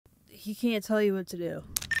he can't tell you what to do.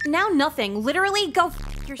 Now nothing. Literally, go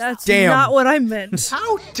f yourself. That's not what I meant.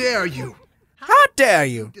 How dare you? How dare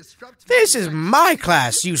you? This is my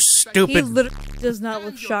class, you stupid. He literally does not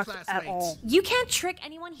look shocked at all. You can't trick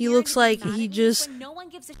anyone. He looks like he just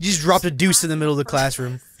dropped a deuce in the middle of the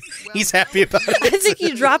classroom. He's happy about it. I think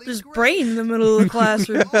he dropped his brain in the middle of the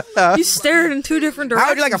classroom. He stared in 2 different directions.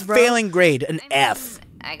 How would you like a failing grade? An F.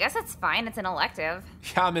 I guess it's fine. It's an elective.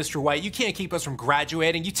 Yeah, Mr. White, you can't keep us from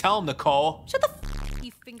graduating. You tell him, Nicole. Shut the f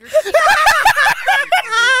you fingers.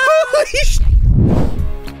 Holy shit.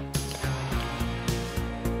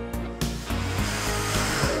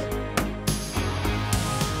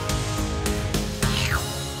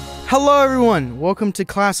 Hello everyone, welcome to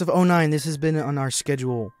Class of 09. This has been on our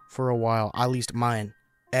schedule for a while, at least mine.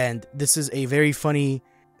 And this is a very funny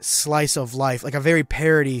slice of life, like a very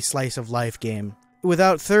parody slice of life game.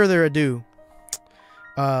 Without further ado,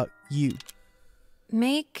 you.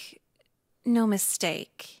 Make no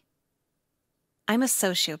mistake, I'm a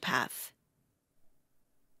sociopath.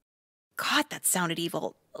 God, that sounded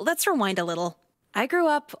evil. Let's rewind a little. I grew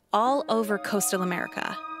up all over coastal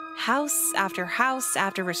America. House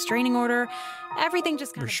after restraining order, everything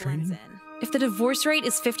just kind of blends in. If the divorce rate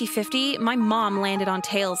is 50-50, my mom landed on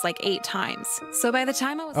tails like 8 times. So by the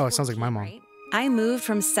time I was 14, it sounds like my mom. right, I moved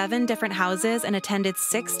from 7 different houses and attended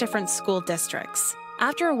 6 different school districts.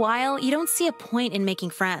 After a while, you don't see a point in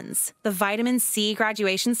making friends. The vitamin C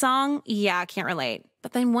graduation song? Yeah, can't relate.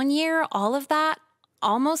 But then one year, all of that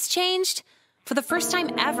almost changed. For the first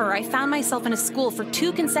time ever, I found myself in a school for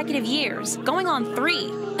 2 consecutive years, going on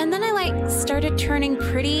 3. And then I started turning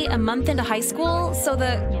pretty a month into high school, so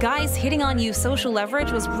the guys hitting on you social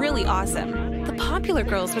leverage was really awesome. The popular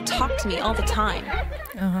girls would talk to me all the time.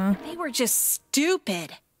 They were just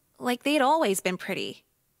stupid. Like they'd always been pretty.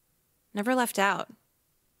 Never left out.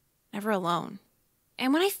 Never alone.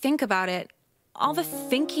 And when I think about it, all the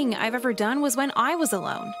thinking I've ever done was when I was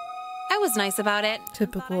alone. I was nice about it.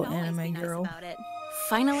 Typical anime girl.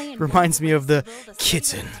 Finally, reminds me of the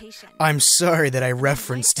kitten. I'm sorry that I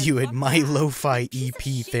referenced you at my lo-fi EP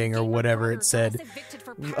thing or whatever it said.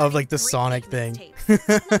 Of like the Sonic thing.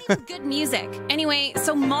 Not even good music. Anyway,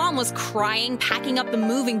 so mom was crying, packing up the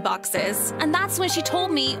moving boxes. And that's when she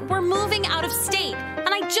told me, we're moving out of state. And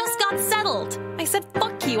I just got settled. I said,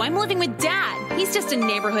 fuck you, I'm living with dad. He's just a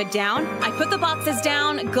neighborhood down. I put the boxes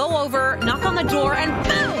down, go over, knock on the door, and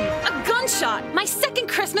boom! A gunshot! My second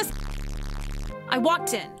Christmas. I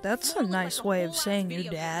walked in. That's a nice way of saying your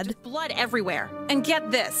dad. Just blood everywhere. And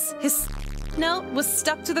get this, his note was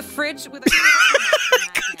stuck to the fridge with a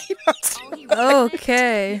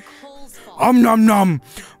Okay. Nom nom.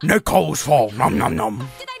 Nicole's fault. Nom nom nom.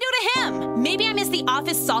 What did I do to him? Maybe I missed the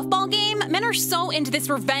office softball game? Men are so into this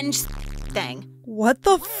revenge thing. What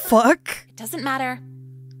the fuck? It doesn't matter.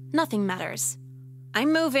 Nothing matters.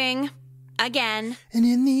 I'm moving. Again. And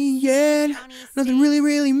in the end, nothing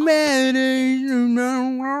really matters.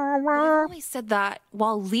 I always said that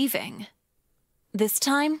while leaving. This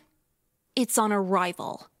time, it's on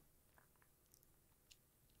arrival.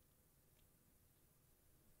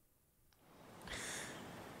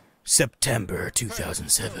 September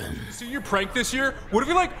 2007. See your prank this year? What if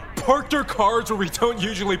we parked our cars where we don't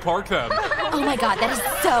usually park them? Oh my god, that is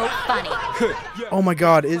so funny. Oh my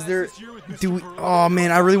god, is there... Do we... Oh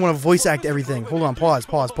man, I really want to voice act everything. Hold on, pause.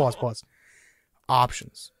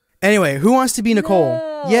 Options. Anyway, who wants to be Nicole?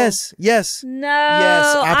 No. Yes. No.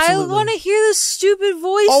 Yes, absolutely. I want to hear the stupid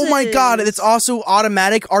voices. Oh my god, it's also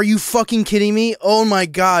automatic? Are you fucking kidding me? Oh my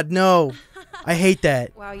god, no. I hate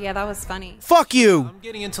that. Wow, yeah, that was funny. Fuck you! I'm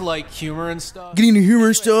getting into humor and stuff. Getting into humor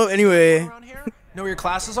and stuff, anyway. Know where your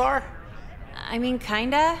classes are? I mean,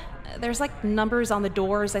 kinda. There's numbers on the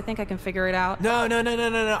doors. I think I can figure it out. No.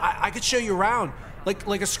 I could show you around.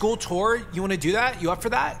 Like a school tour. You want to do that? You up for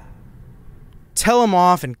that? Tell him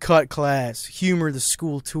off and cut class. Humor the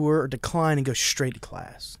school tour or decline and go straight to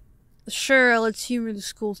class. Sure, let's humor the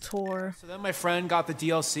school tour. So then my friend got the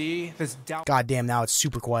DLC. This Goddamn, now it's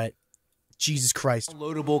super quiet. Jesus Christ.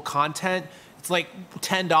 Downloadable content. It's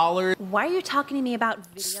 $10. Why are you talking to me about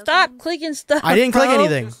video Stop games? clicking stuff. I didn't click bro.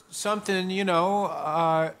 anything. Something,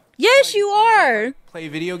 Yes, you are. play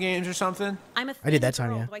video games or something? I'm a I did that girl.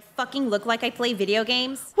 time, yeah. Do I fucking look like I play video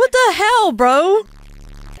games? What the hell, bro?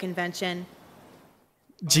 Convention.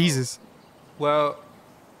 Jesus. Well,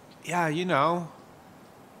 yeah,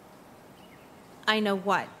 I know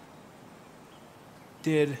what?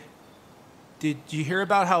 Did you hear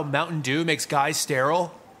about how Mountain Dew makes guys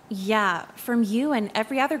sterile? Yeah, from you and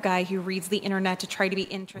every other guy who reads the internet to try to be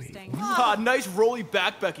interesting. Ah, nice rolly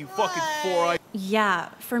backpack, you fucking four-eyed. Yeah,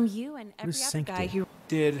 from you and every does other Sync guy do? who...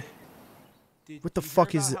 Did What the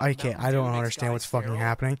fuck is... I don't understand what's fucking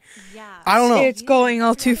happening. Yeah. I don't know. It's going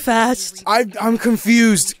all too fast. I'm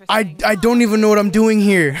confused. I don't even know what I'm doing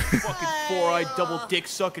here. Fucking four-eyed double dick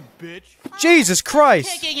sucking bitch. Jesus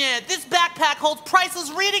Christ. Taking it. This backpack holds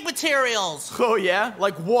priceless reading materials. Oh yeah?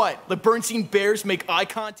 Like what? Like Bernstein Bears make eye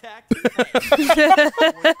contact?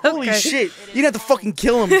 Holy shit. You'd have to fucking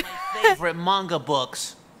kill him. My favorite manga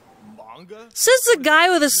books. Manga? Says the guy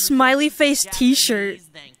with a smiley face t-shirt.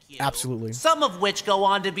 Thank you. Absolutely. Some of which go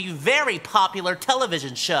on to be very popular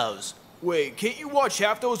television shows. Wait, can't you watch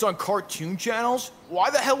half those on cartoon channels? Why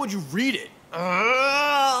the hell would you read it?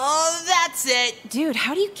 Oh, that's it. Dude,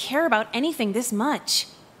 how do you care about anything this much?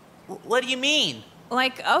 What do you mean?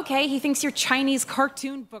 Like, okay, he thinks your Chinese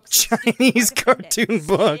cartoon books. Chinese cartoon Get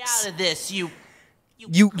books. out of this, you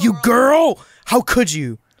girl! How could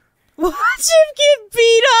you? Watch him get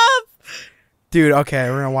beat up. Dude, okay,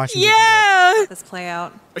 we're gonna watch him. Yeah. This play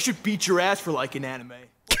out. I should beat your ass for like an anime.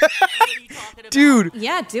 Dude,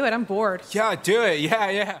 Yeah, do it. I'm bored. Yeah, do it.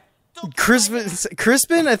 Yeah.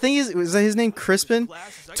 Crispin, I think was that his name? Crispin?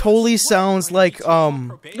 Totally sounds like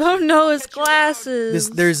Oh no, his glasses.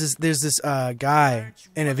 there's this guy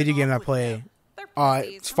in a video game I play.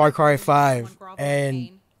 It's Far Cry 5, and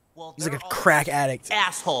he's like a crack addict.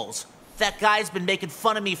 assholes. That guy's been making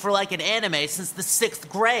fun of me for like an anime since the 6th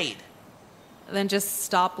grade. Then just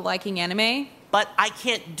stop liking anime. But I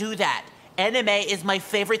can't do that. Anime is my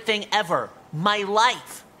favorite thing ever. My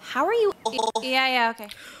life. How are you? Yeah, okay.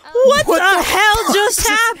 What What the the hell just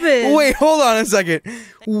happened? Wait, hold on a second.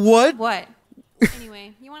 What? What?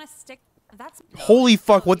 Anyway, you want to stick? That's. Holy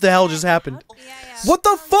fuck, what the hell just happened? What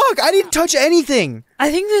the fuck? I didn't touch anything.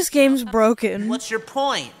 I think this game's broken. What's your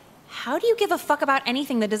point? How do you give a fuck about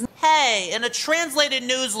anything that doesn't? Hey, in a translated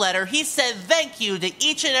newsletter, he said thank you to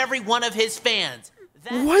each and every one of his fans.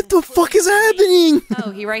 That What the fuck is happening?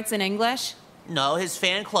 Oh, he writes in English? No, his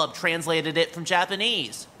fan club translated it from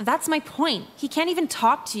Japanese. That's my point. He can't even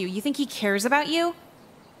talk to you. You think he cares about you?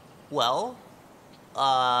 Well,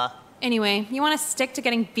 Anyway, you want to stick to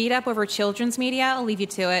getting beat up over children's media? I'll leave you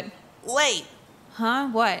to it. wait. Huh?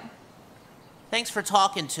 What? Thanks for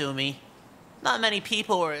talking to me. Not many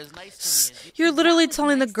people were as nice to me as you. You're literally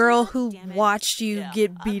telling the girl who watched you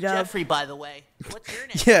get beat I'm up. Jeffrey, by the way. What's your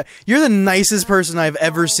name? Yeah, you're the nicest person I've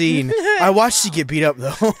ever seen. I watched you get beat up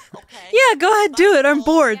though. Yeah, go ahead, do it. I'm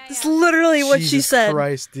bored. That's literally what she Jesus said.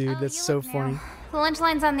 Christ, dude, that's so funny. The lunch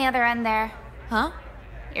line's on the other end there. Huh?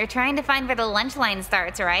 You're trying to find where the lunch line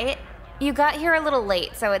starts, right? You got here a little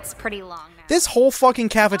late, so it's pretty long now. This whole fucking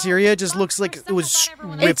cafeteria just looks like it was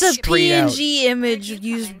ripped It's a straight out. PNG image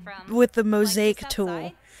used with the mosaic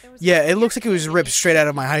tool. Yeah, it looks like it was ripped straight out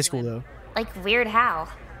of my high school though. Like, weird how?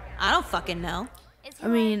 I don't fucking know. I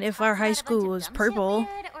mean, if our high school was purple.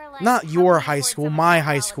 Not your high school, my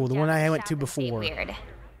high school, the one I went to before. Weird.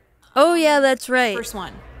 Oh yeah, that's right. First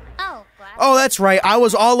one. Oh, Oh, that's right. I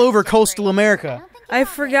was all over coastal America. I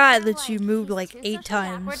forgot that you moved like 8 Word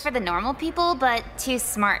times. for the normal people, but too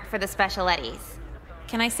smart for the special eddies.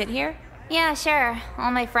 Can I sit here? Yeah, sure. All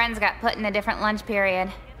my friends got put in a different lunch period.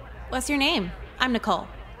 What's your name? I'm Nicole.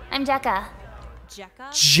 I'm JECKA.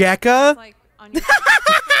 JECKA? JECKA? Like on your-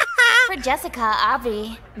 For Jessica,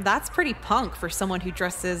 Avi. That's pretty punk for someone who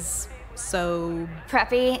dresses so.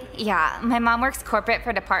 Preppy? Yeah, my mom works corporate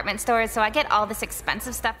for department stores, so I get all this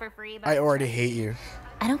expensive stuff for free, but I already hate you.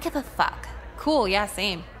 I don't give a fuck. Cool, yeah,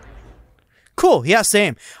 same. Cool, yeah,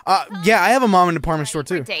 same. Yeah, I have a mom in a department store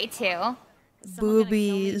too. Day 2.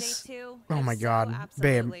 Boobies. Oh my god,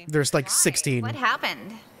 babe, there's like 16. What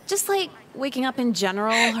happened? Just like waking up in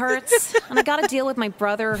general hurts. And I gotta deal with my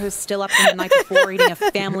brother who's still up from the night before eating a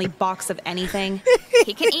family box of anything.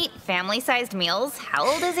 He can eat family-sized meals? How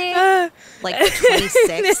old is he? Like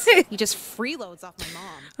 26. He just freeloads off my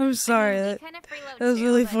mom. I'm sorry. He That, kind of freeloads that was too,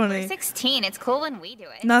 really but we're funny. 16. It's cool when we do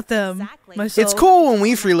it. not them. Exactly. Myself. It's cool when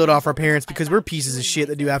we freeload off our parents because we're pieces of shit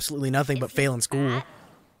that do absolutely nothing but fail in school.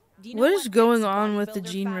 What is going on with the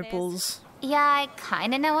gene ripples? Yeah, I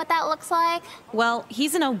kind of know what that looks like. Well,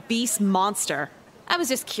 he's an obese monster. I was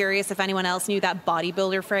just curious if anyone else knew that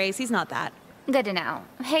bodybuilder phrase. He's not that. Good to know.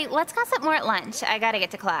 Hey, let's gossip more at lunch. I gotta get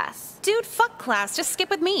to class. Dude, fuck class. Just skip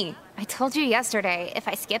with me. I told you yesterday, if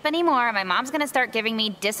I skip any more, my mom's gonna start giving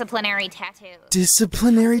me disciplinary tattoos.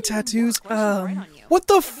 Disciplinary tattoos? What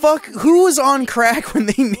the fuck? Who was on crack when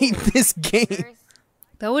they made this game?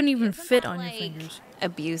 That wouldn't even fit on your like- fingers.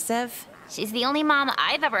 Abusive? She's the only mom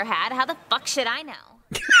I've ever had. How the fuck should I know?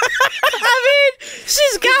 I mean,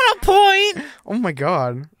 she's got a point. Oh my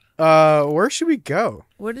god. Where should we go?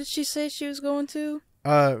 What did she say she was going to?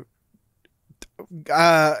 Why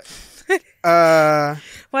Why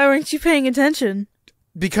weren't you paying attention?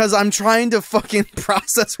 Because I'm trying to fucking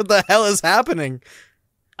process what the hell is happening.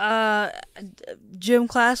 Gym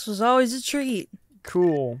class was always a treat.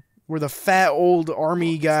 Cool. Where the fat old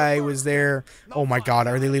army guy was there. Oh my god,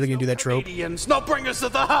 are they really gonna do that trope? Now bring us to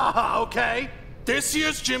the ha-ha, okay? This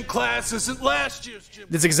year's gym class isn't last year's gym.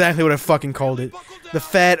 That's exactly what I fucking called it. The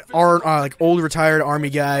fat, like old retired army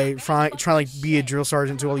guy trying to like be a drill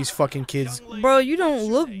sergeant to all these fucking kids. Bro, you don't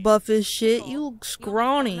look buff as shit. You look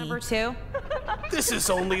scrawny. Number 2. This is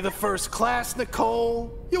only the first class,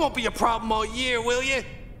 Nicole. You won't be a problem all year, will you?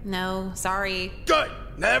 No, sorry. Good.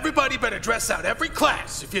 Now everybody better dress out every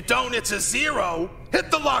class. If you don't, it's a 0. Hit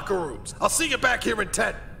the locker rooms. I'll see you back here in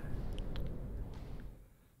 10.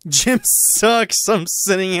 Gym sucks. I'm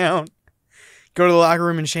sitting out. Go to the locker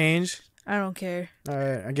room and change. I don't care.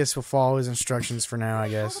 Alright, I guess we'll follow his instructions for now, I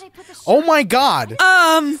guess. Oh my god!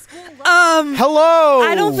 Hello!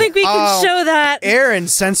 I don't think we can show that. Aaron,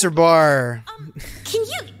 censor bar.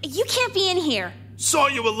 You can't be in here. Saw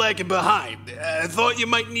you were lagging behind. I thought you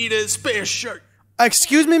might need a spare shirt.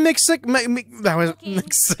 Excuse me, Mick-Sick? That was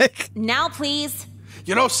Mick-Sick. Now, please.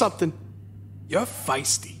 You know something? You're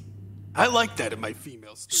feisty. I like that in my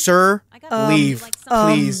female students. Sir, leave,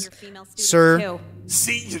 please. Sir.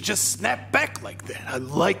 See, you just snap back like that. I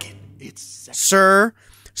like it. It's sexy.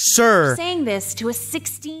 Sir. Saying this to a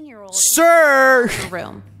 16-year-old. Sir. In the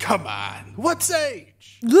room. Come on. What's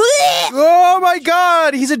age? Oh my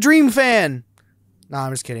god, he's a Dream fan. Nah,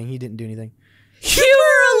 I'm just kidding. He didn't do anything. You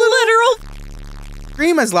were a literal...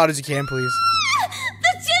 Scream as loud as you can, please.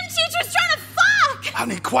 The gym teacher's trying to fuck!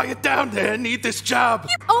 Honey, quiet down there. I need this job.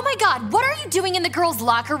 Oh my god, what are you doing in the girls'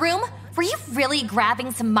 locker room? Were you really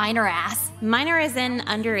grabbing some minor ass? Minor is in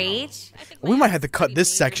underage? We might have to cut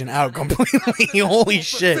this section out completely. Holy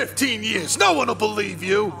shit. 15 years. No one will believe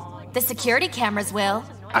you. The security cameras will.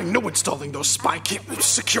 I knew installing those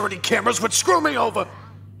security cameras would screw me over.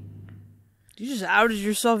 You just outed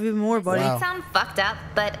yourself even more, buddy. Wow. Sound fucked up,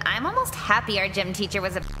 but I'm almost happy our gym teacher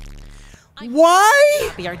was a... Why?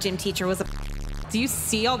 Happy our gym teacher was a... Do you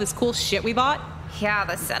see all this cool shit we bought? Yeah,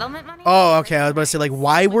 the settlement money? Oh, okay. I was about to say, like,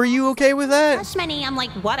 why were you okay with that? Hush money, I'm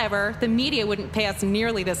like, whatever. The media wouldn't pay us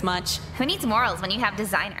nearly this much. Who needs morals when you have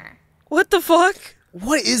designer? What the fuck?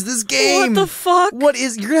 What is this game? What the fuck?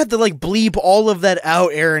 You're gonna have to, like, bleep all of that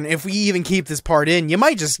out, Aaron, if we even keep this part in. You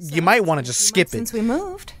might want to just skip it. Since we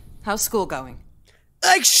moved. How's school going?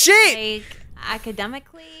 Like shit! Like,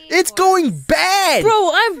 academically? It's going bad!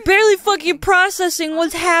 Bro, I'm barely fucking processing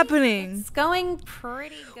what's happening. It's going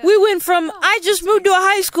pretty good. We went from, I just moved to a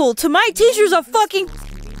high school, to my teacher's a fucking...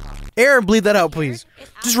 Aaron, bleep that out, please.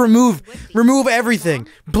 Just remove everything.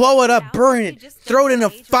 Blow it up, burn it, throw it in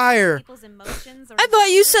a fire. I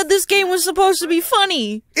thought you said this game was supposed to be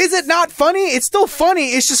funny. Is it not funny? It's still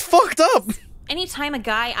funny, it's just fucked up. Anytime a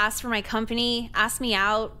guy asks for my company, asks me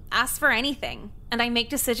out, asks for anything, and I make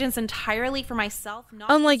decisions entirely for myself, not...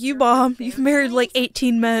 Unlike you, Bob, you've married like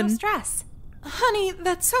 18 men. No stress. Honey,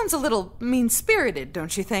 that sounds a little mean-spirited,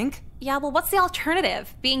 don't you think? Yeah, well, what's the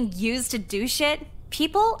alternative? Being used to do shit?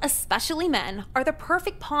 People, especially men, are the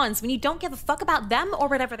perfect pawns when you don't give a fuck about them or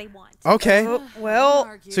whatever they want. Okay. Well...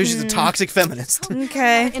 So she's a toxic feminist.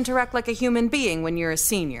 Okay. Interact like a human being when you're a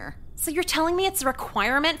senior. So you're telling me it's a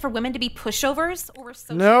requirement for women to be pushovers or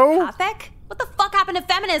sociopathic? No. What the fuck happened to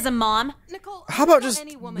feminism, Mom? Nicole, how about just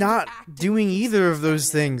not doing either of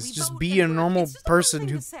those things? Just be a normal person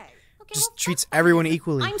who just treats everyone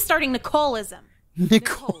equally. I'm starting Nicoleism.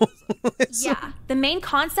 Nicole. Yeah, the main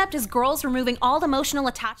concept is girls removing all emotional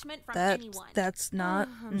attachment from anyone. That's not...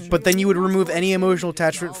 But then you would remove any emotional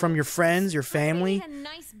attachment from your friends, your family,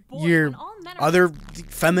 your other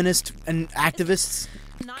feminist and activists.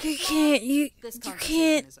 You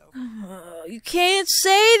can't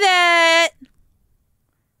say that.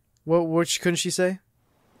 What couldn't she say?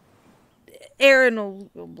 Aaron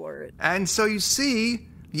will blur it. And so you see,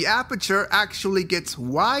 the aperture actually gets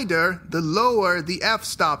wider the lower the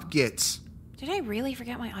f-stop gets. Did I really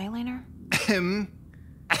forget my eyeliner?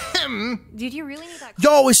 Did you really need that?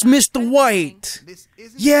 Yo, it's Mr. White.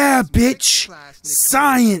 Yeah, bitch.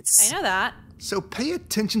 Science. I know that. So pay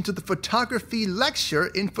attention to the photography lecture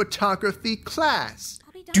in photography class.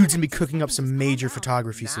 Dude's gonna be cooking up some major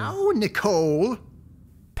photography soon. Now, Nicole.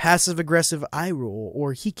 Passive-aggressive eye roll,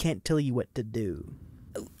 or he can't tell you what to do.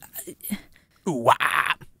 Ooh,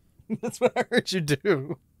 ah. That's what I heard you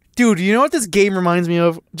do. Dude, you know what this game reminds me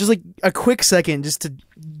of? Just like a quick second, just to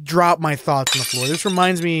drop my thoughts on the floor. This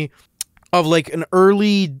reminds me of like an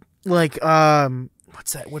early, like,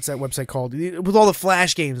 what's that website called? With all the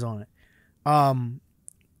Flash games on it.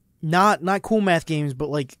 Not cool math games, but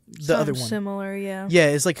like the other one. Similar, yeah. Yeah,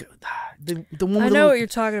 it's like the one with I know what you're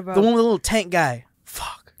talking about. The one with the little tank guy.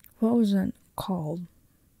 Fuck. What was that called?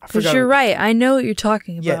 I Because forgot. you're right. I know what you're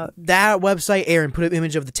talking about. Yeah, that website, Aaron, put an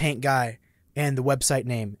image of the tank guy and the website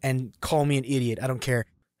name and call me an idiot. I don't care.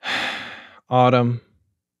 Autumn,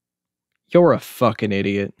 you're a fucking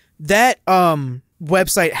idiot. That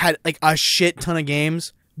website had like a shit ton of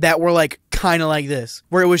games that were like kind of like this,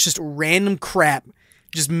 where it was just random crap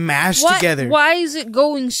just mashed together. Why is it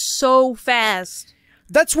going so fast?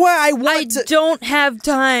 That's why I don't have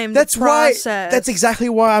time That's to process. why. That's exactly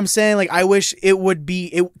why I'm saying like I wish it would be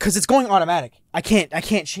because it's going automatic. I can't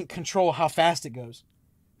control how fast it goes.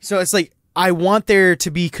 So it's like I want there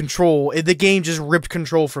to be control. The game just ripped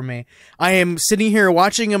control from me. I am sitting here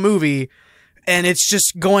watching a movie, and it's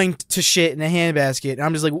just going to shit in a handbasket. And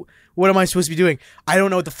I'm just like, what am I supposed to be doing? I don't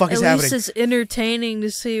know what the fuck is happening. At least it's entertaining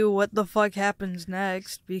to see what the fuck happens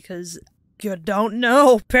next because you don't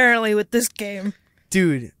know apparently with this game.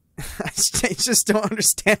 Dude, I just don't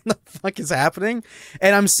understand the fuck is happening.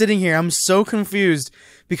 And I'm sitting here, I'm so confused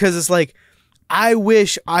because it's like, I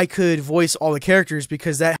wish I could voice all the characters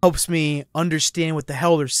because that helps me understand what the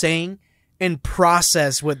hell they're saying and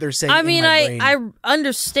process what they're saying. I mean, in my brain. I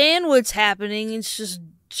understand what's happening. It's just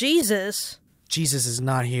Jesus. Jesus is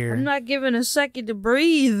not here. I'm not given a second to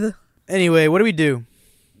breathe. Anyway, what do we do?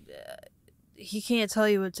 He can't tell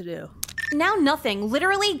you what to do. Now nothing.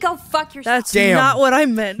 Literally, go fuck yourself. That's not what I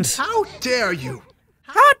meant. How dare you?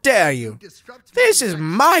 How dare you? This is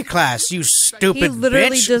my class, you stupid He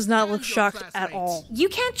literally bitch. does not look shocked at all. You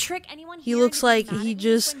can't trick anyone. He looks like he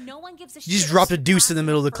just... He just dropped a deuce in the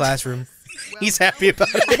middle of the classroom. He's happy about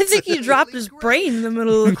it. I think he dropped his brain in the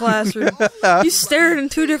middle of the classroom. He stared in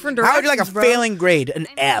two different directions, How would you like a bro. failing grade? An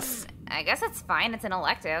F. I guess it's fine. It's an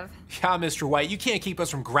elective. Yeah, Mr. White, you can't keep us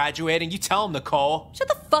from graduating. You tell him, Nicole. Shut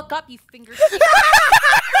the fuck up, you finger.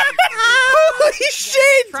 Holy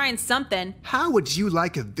shit! Trying something. How would you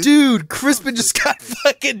like a Dude, Crispin just got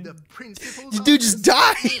fucking... Dude just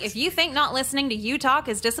died. Hey, if you think not listening to you talk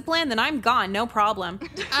is discipline, then I'm gone, no problem.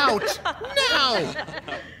 Out now!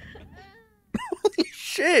 Holy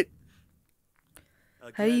shit.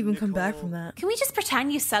 How do you even come back from that? Can we just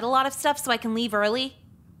pretend you said a lot of stuff so I can leave early?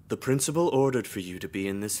 The principal ordered for you to be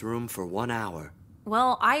in this room for 1 hour.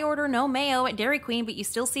 Well, I order no mayo at Dairy Queen, but you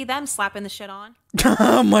still see them slapping the shit on.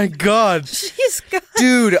 Oh my god.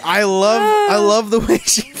 Dude, I love the way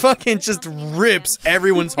she fucking just rips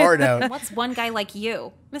everyone's heart out. What's one guy like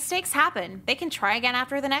you? Mistakes happen. They can try again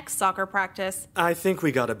after the next soccer practice. I think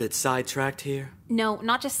we got a bit sidetracked here. No,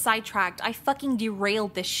 not just sidetracked. I fucking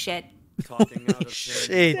derailed this shit. Talking out of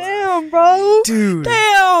Shit. Damn, bro. Dude.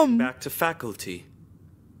 Damn. Back to faculty.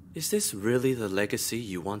 Is this really the legacy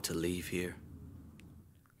you want to leave here?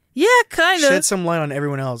 Yeah, kind of. Shed some light on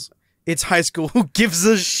everyone else. It's high school. Who gives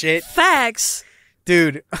a shit? Facts.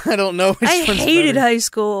 Dude, I don't know which I one's hated better. high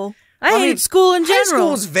school. I mean, hate school in general. High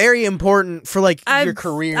school is very important for like your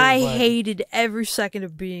career. I but- hated every second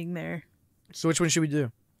of being there. So which one should we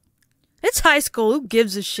do? It's high school. Who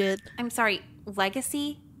gives a shit? I'm sorry,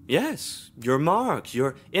 legacy? Yes, your mark,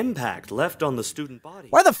 your impact left on the student body.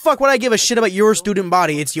 Why the fuck would I give a shit about your student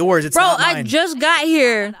body? It's yours. It's Bro, not mine. I just got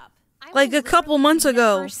here. Like a couple months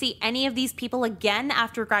ago. Never see any of these people again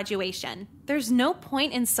after graduation. There's no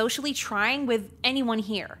point in socially trying with anyone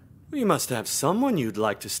here. You must have someone you'd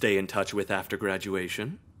like to stay in touch with after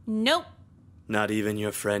graduation. Nope. Not even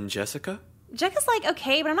your friend Jessica? JECKA's like,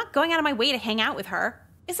 okay, but I'm not going out of my way to hang out with her.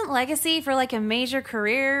 Isn't legacy for like a major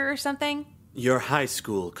career or something? Your high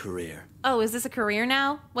school career. Oh, is this a career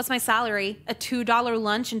now? What's my salary? A $2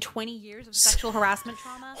 lunch and 20 years of sexual harassment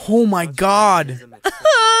trauma? Oh my god.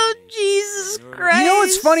 Oh, Jesus Christ. You know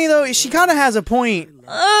what's funny though? She kind of has a point.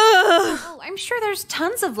 Oh, I'm sure there's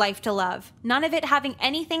tons of life to love. None of it having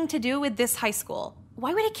anything to do with this high school.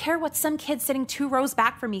 Why would I care what some kid sitting 2 rows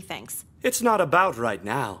back from me thinks? It's not about right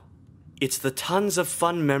now. It's the tons of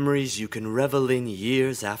fun memories you can revel in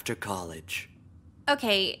years after college.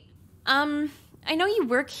 Okay, I know you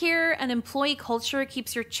work here and employee culture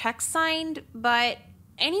keeps your checks signed, but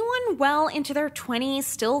anyone well into their 20s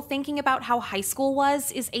still thinking about how high school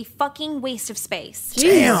was is a fucking waste of space.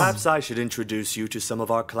 Damn. Perhaps I should introduce you to some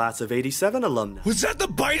of our class of 87 alumni. Was that the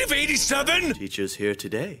bite of 87? Teachers here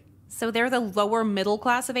today. So they're the lower middle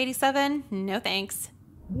class of 87? No thanks.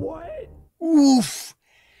 What? Oof.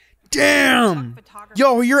 Damn.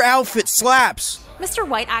 Yo, your outfit slaps. Mr.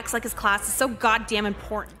 White acts like his class is so goddamn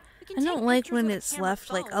important. I don't like when it's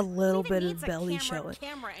left like a little bit of belly showing.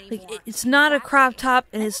 Like it's not a crop top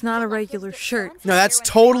and it's not a regular shirt. No, that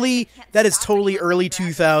is totally early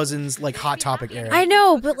 2000s like Hot Topic era. I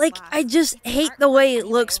know, but like I just hate the way it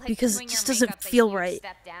looks because it just doesn't feel right.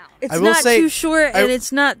 It's not too short and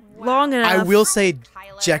it's not long enough. I will say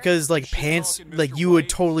JECKA's like pants, like you would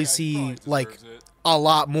totally see like a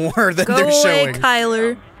lot more than they're showing. Go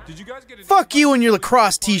away, Kyler. Fuck you and your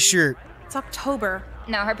lacrosse t-shirt. It's October.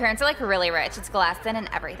 No, her parents are like really rich. It's glassed in and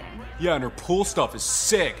everything. Yeah, and her pool stuff is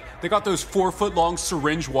sick. They got those 4-foot-long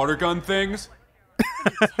syringe water gun things.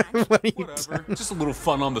 Whatever. Just a little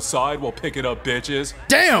fun on the side while picking up bitches.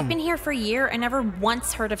 Damn! I've been here for a year and never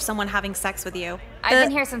once heard of someone having sex with you. I've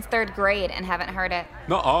been here since 3rd grade and haven't heard it.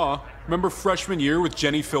 Nuh-uh. Remember freshman year with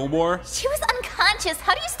Jenny Fillmore? She was unconscious.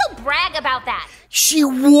 How do you still brag about that? She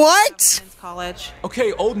what? College.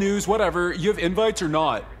 Okay, old news, whatever. You have invites or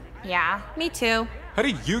not? Yeah. Me too. How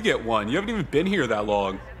did you get one? You haven't even been here that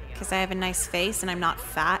long. Because I have a nice face and I'm not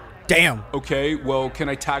fat. Damn. Okay, well, can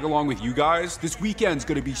I tag along with you guys? This weekend's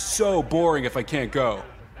gonna be so boring if I can't go.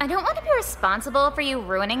 I don't want to be responsible for you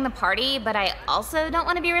ruining the party, but I also don't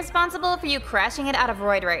want to be responsible for you crashing it out of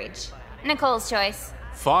roid rage. Nicole's choice.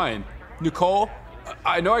 Fine. Nicole,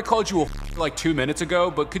 I know I called you like 2 minutes ago,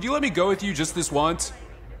 but could you let me go with you just this once?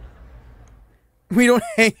 We don't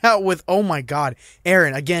hang out with, oh my god.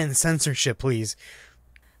 Aaron, again, censorship, please.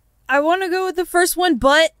 I want to go with the first one,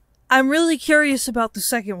 but I'm really curious about the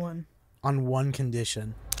second one. On one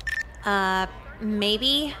condition.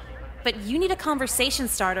 Maybe. But you need a conversation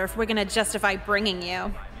starter if we're gonna justify bringing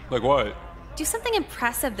you. Like what? Do something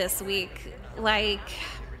impressive this week. Like...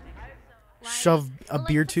 Shove a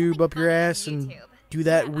beer tube up your ass and do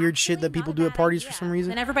that weird shit that people do at parties for some reason?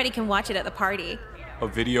 Then everybody can watch it at the party. A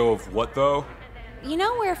video of what, though? You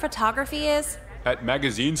know where photography is? At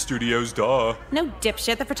magazine studios, duh. No,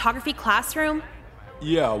 dipshit, the photography classroom.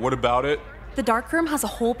 Yeah, what about it? The darkroom has a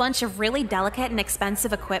whole bunch of really delicate and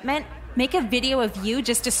expensive equipment. Make a video of you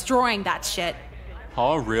just destroying that shit.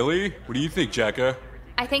 Huh, really? What do you think, JECKA?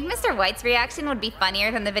 I think Mr. White's reaction would be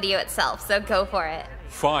funnier than the video itself, so go for it.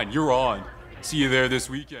 Fine, you're on. See you there this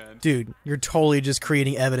weekend. Dude, you're totally just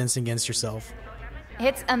creating evidence against yourself.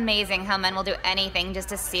 It's amazing how men will do anything just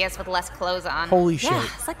to see us with less clothes on. Holy shit. Yeah,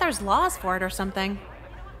 it's like there's laws for it or something.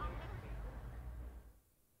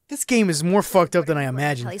 This game is more fucked up than I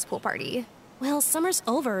imagined. Kelly's pool party. Well, summer's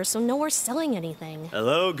over, so no more selling anything.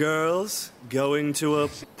 Hello, girls. Going to a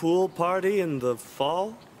pool party in the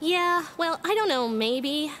fall? Yeah, well, I don't know,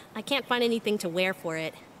 maybe. I can't find anything to wear for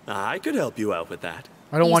it. I could help you out with that.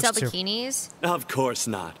 I don't want you you sell to. bikinis? Of course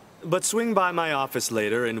not. But swing by my office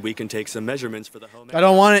later and we can take some measurements for the home. I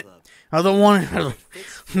don't want it. I don't want it.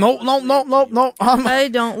 No. I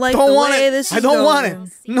don't like the way this is I don't going. want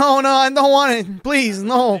it. No, I don't want it. Please,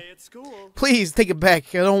 no. Please, take it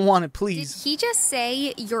back. I don't want it, please. Did he just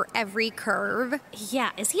say your every curve?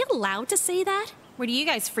 Yeah, is he allowed to say that? What are you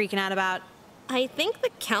guys freaking out about? I think the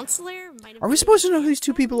counselor might have... Are we supposed to know who these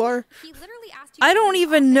two people are? I don't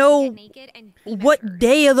even know what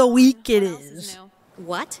day of the week it is.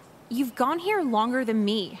 What? You've gone here longer than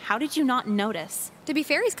me. How did you not notice? To be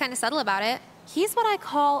fair, he's kind of subtle about it. He's what I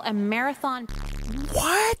call a marathon...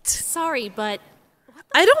 What? Sorry, but...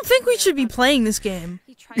 I don't think we should be playing this game.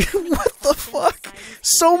 What the fuck?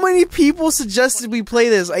 So many people suggested we play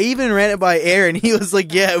this. I even ran it by Aaron. He was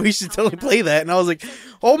like, yeah, we should totally play that. And I was like,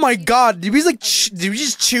 oh my god, did we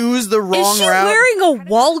just choose the wrong route? Is she wearing a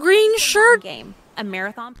Walgreens shirt? Game. A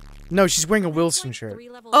marathon... No, she's wearing a Wilson shirt.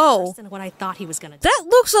 Oh. What I thought he was gonna do. That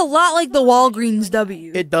looks a lot like the Walgreens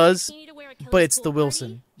W. It does, but it's the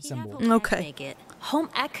Wilson symbol. Okay. Home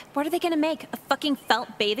ec? What are they gonna make? A fucking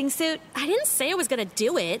felt bathing suit? I didn't say I was gonna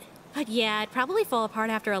do it. But yeah, it'd probably fall apart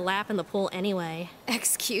after a lap in the pool anyway.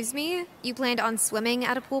 Excuse me? You planned on swimming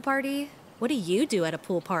at a pool party? What do you do at a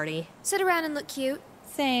pool party? Sit around and look cute.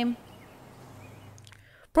 Same.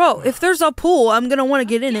 Bro, if there's a pool, I'm gonna want to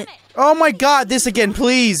get in it. Oh my god, this again,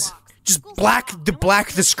 please. Just black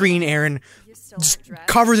the screen, Aaron. Just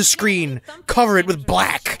cover the screen. Cover it with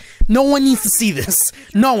black. No one needs to see this.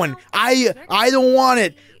 No one. I don't want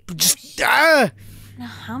it. Just Now,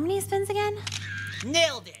 how many spins again?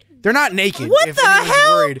 Nailed it. They're not naked. What if the anyone's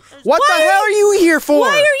hell? Worried. What the hell are you here for? Why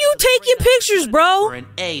are you taking pictures, bro? For an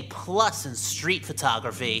A+ in street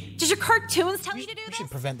photography. Did your cartoons tell you to do We this?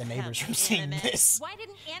 should prevent the neighbors from seeing this.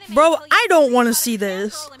 Bro, I don't want to see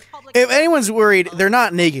this. If anyone's worried, they're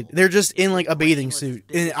not naked. They're just in like a bathing suit.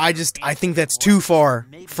 And I think that's too far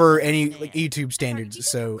for any like YouTube standards.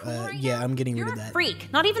 So yeah, I'm getting rid of that.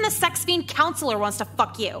 Freak. Not even the sex fiend counselor wants to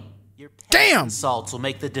fuck you. Damn! Insults will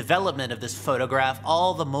make the development of this photograph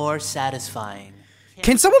all the more satisfying.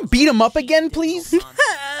 Can someone beat him up again, please?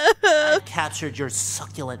 I captured your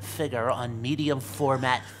succulent figure on medium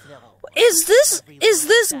format film. Is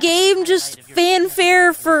this game just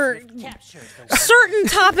fanfare for certain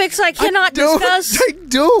topics I cannot discuss? I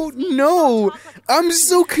don't know. I'm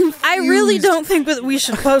so confused. I really don't think that we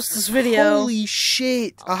should post this video. Holy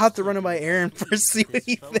shit. I'll have to run it by Aaron first, see what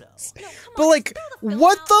he thinks. But like,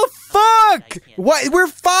 what the fuck? What? We're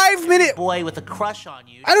 5 minutes. Boy with a crush on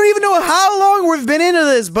you. I don't even know how long we've been into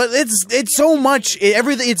this, but it's so much.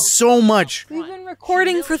 It's so much. We've been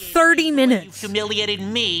recording for 30 minutes. You humiliated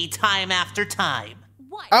me time after time.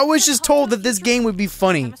 I was just told that this game would be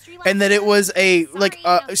funny, and that it was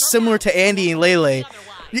similar to Andy and Lele.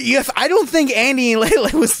 Yes, I don't think Andy and Lele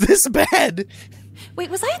was this bad. Wait,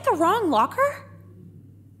 was I at the wrong locker?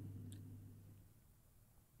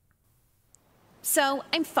 So,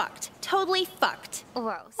 I'm fucked. Totally fucked.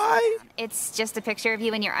 Gross. It's just a picture of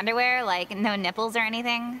you in your underwear, like no nipples or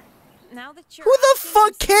anything. Now that you're Who the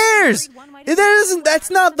fuck cares? That's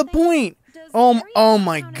not the point. Oh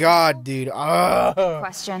my god, dude.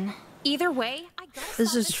 Question. Either way,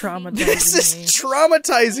 this is traumatizing. This is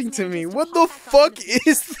traumatizing to me. What the fuck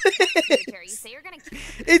is this?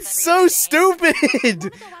 It's so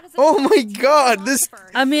stupid. Oh my god, this.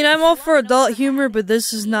 I mean, I'm all for adult humor, but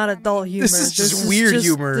this is not adult humor. This is just weird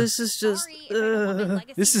humor. This is just.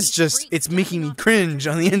 This is just. It's making me cringe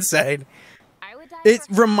on the inside. It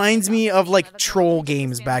reminds me of like troll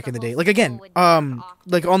games back in the day. Like again,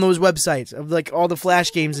 like on those websites of like all the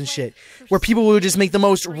Flash games and shit, where people would just make the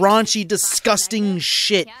most raunchy, disgusting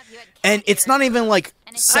shit, and it's not even like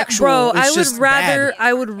sexual. Bro, it's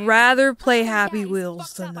I would rather play Happy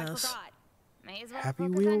Wheels than this. Happy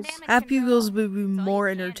Wheels? Happy Wheels would be more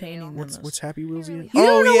entertaining than this. What's Happy Wheels again? You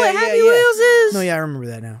don't know what Happy Wheels is? No, yeah, I remember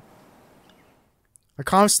that now. I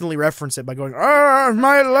constantly reference it by going, "Ah,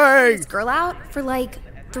 my leg!" This girl out for like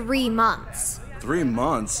 3 months. 3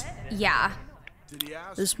 months? Yeah.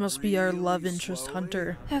 This must be our love interest,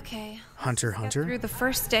 Hunter. Okay. Hunter. Through the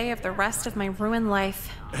first day of the rest of my ruined life.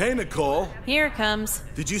 Hey, Nicole. Here it comes.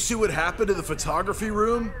 Did you see what happened to the photography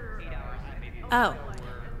room? Oh.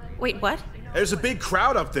 Wait, what? There's a big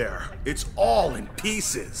crowd up there. It's all in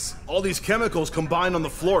pieces. All these chemicals combined on the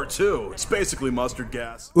floor, too. It's basically mustard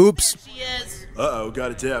gas. Oops. She is. Uh-oh,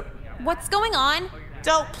 got a tip. What's going on?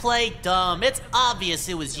 Don't play dumb. It's obvious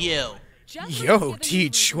it was you. Yo,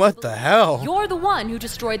 Teach, what the hell? You're the one who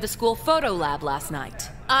destroyed the school photo lab last night.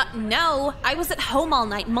 No. I was at home all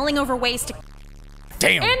night mulling over ways to...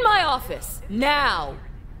 Damn. In my office, now.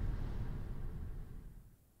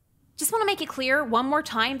 Just want to make it clear one more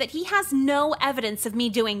time that he has no evidence of me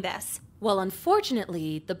doing this. Well,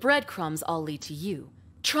 unfortunately, the breadcrumbs all lead to you.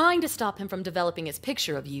 Trying to stop him from developing his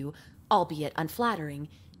picture of you, albeit unflattering,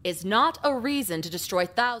 is not a reason to destroy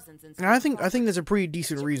thousands. I think that's a pretty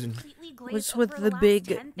decent reason. What's with the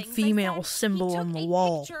big female symbol on the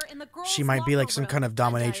wall? She might be like some kind of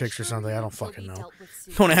dominatrix or something. I don't fucking know.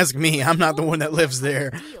 Don't ask me. I'm not the one that lives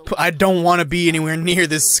there. I don't want to be anywhere near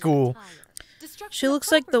this school. She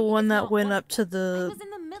looks like the one that went up to the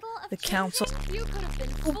council.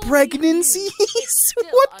 Pregnancies?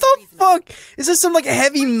 What the fuck? Is this some like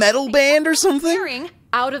heavy metal band or something?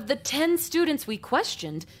 Out of the 10 students we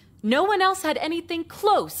questioned, no one else had anything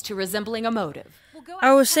close to resembling a motive.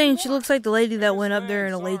 I was saying she looks like the lady that went up there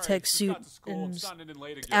in a latex suit and was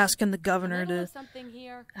asking the governor to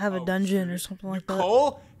have a dungeon or something like that.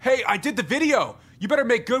 Nicole? Hey, I did the video. You better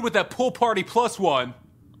make good with that pool party plus one.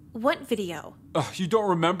 What video? You don't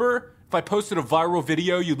remember? If I posted a viral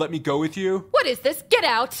video, you'd let me go with you? What is this? Get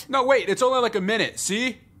out! No, wait, it's only like a minute,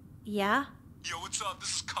 see? Yeah? Yo, what's up?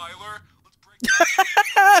 This is Kyler.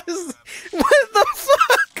 What the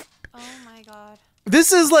fuck? Oh my god.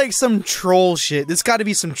 This is like some troll shit. This gotta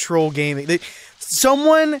be some troll gaming.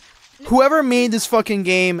 Whoever made this fucking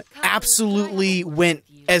game absolutely went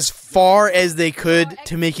as far as they could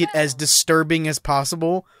to make it as disturbing as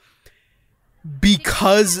possible.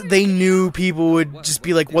 Because they knew people would just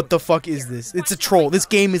be like, what the fuck is this? It's a troll. This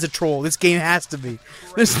game is a troll. This game has to be.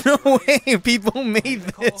 There's no way people made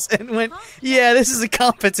this and went, yeah, this is a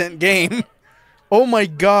competent game. Oh my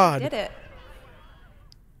god. Did it.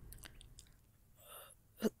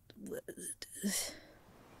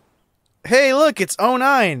 Hey, look, it's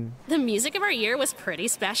 09. The music of our year was pretty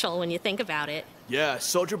special when you think about it. Yeah,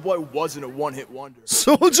 Soulja Boy wasn't a one-hit wonder.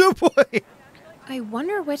 Soulja Boy! I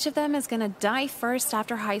wonder which of them is gonna die first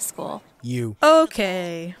after high school. You.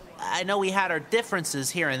 Okay. I know we had our differences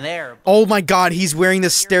here and there. Oh my god, he's wearing the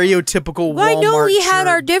stereotypical Walmart I know we shirt. had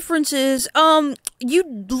our differences. You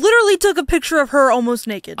literally took a picture of her almost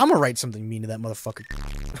naked. I'm gonna write something mean to that motherfucker.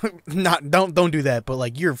 Don't do that, but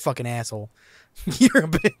like, you're a fucking asshole. You're a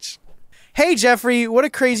bitch. Hey, Jeffrey, what a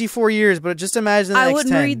crazy 4 years, but just imagine the next 10. I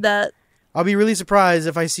wouldn't read that. I'll be really surprised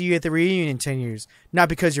if I see you at the reunion in 10 years. Not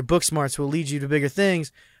because your book smarts will lead you to bigger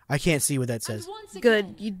things. I can't see what that says.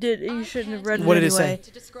 Good. You shouldn't have read it What did anyway. it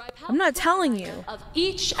say? I'm not telling you. Of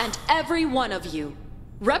each and every one of you,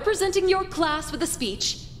 representing your class with a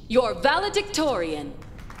speech, your valedictorian.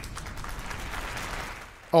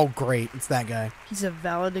 Oh, great. It's that guy. He's a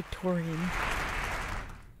valedictorian.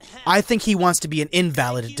 I think he wants to be an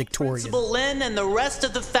invaledictorian. Principal Lin and the rest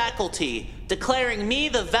of the faculty, declaring me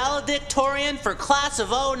the valedictorian for class of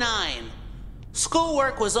 09.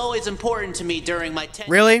 Schoolwork was always important to me during my tenure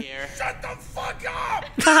Really? here. Shut the fuck up!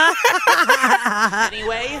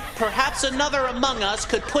 Anyway, perhaps another among us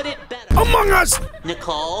could put it better. Among Us!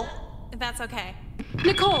 Nicole? That's okay.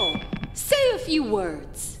 Nicole, say a few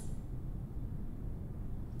words.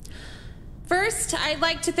 First, I'd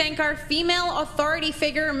like to thank our female authority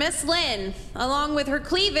figure, Miss Lynn, along with her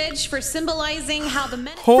cleavage for symbolizing how the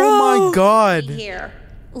men Oh my god. here,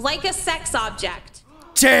 like a sex object.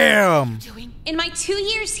 Damn! In my 2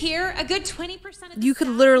 years here, a good 20% of the You could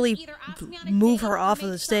literally move her off of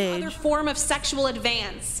the stage. other form of sexual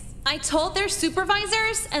advance. I told their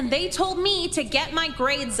supervisors, and they told me to get my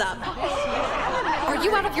grades up. Are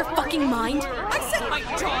you out of your fucking mind? I sent my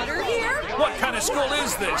daughter here. What kind of school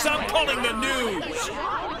is this? I'm calling the news.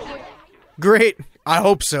 Great. I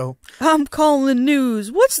hope so. I'm calling the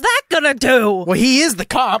news. What's that gonna do? Well, he is the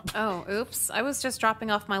cop. Oh, oops. I was just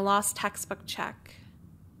dropping off my lost textbook check.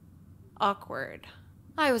 Awkward.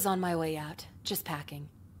 I was on my way out, just packing.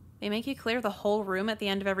 They make you clear the whole room at the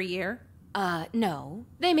end of every year? No.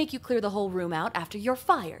 They make you clear the whole room out after you're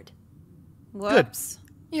fired. Whoops.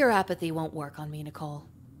 Your apathy won't work on me, Nicole.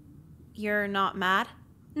 You're not mad?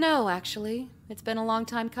 No, actually. It's been a long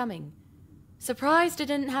time coming. Surprised it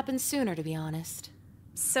didn't happen sooner, to be honest.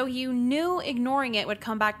 So you knew ignoring it would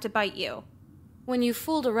come back to bite you? When you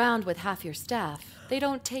fooled around with half your staff, they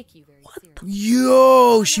don't take you very seriously.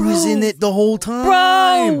 Yo, she was in it the whole time.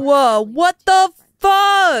 Bro, what the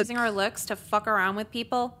fuck? Using our looks to fuck around with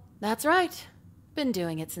people? That's right. Been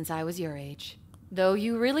doing it since I was your age. Though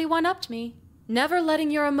you really one-upped me. Never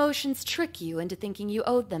letting your emotions trick you into thinking you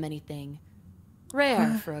owed them anything.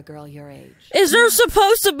 Rare for a girl your age. Is there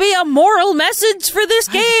supposed to be a moral message for this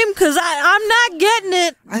game? Because I'm not getting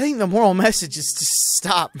it. I think the moral message is to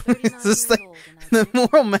stop. It's like, the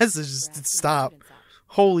moral message is to stop.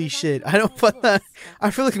 Holy shit. I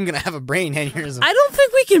feel like I'm going to have a brain aneurysm. I don't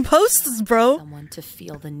think we can post this, bro. Someone to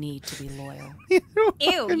feel the need to be loyal.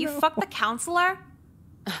 Ew, you fucked the counselor?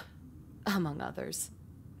 Among others.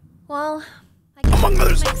 Well, I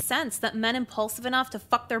guess it makes sense that men impulsive enough to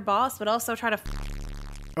fuck their boss would also try to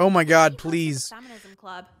Oh my god, please. feminism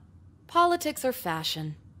club. Politics are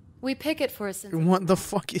fashion. We pick it for a sense of What the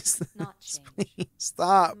fuck is this? Please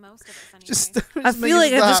stop. Just I feel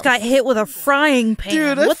like I just got hit with a frying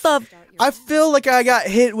pan. Dude, What the? I feel like I got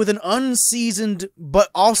hit with an unseasoned but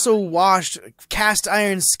also washed cast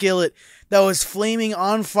iron skillet that was flaming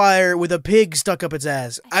on fire with a pig stuck up its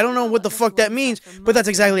ass. I don't know what the fuck that means, but that's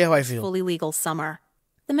exactly how I feel. Fully legal summer.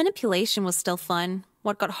 The manipulation was still fun.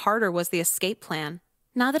 What got harder was the escape plan.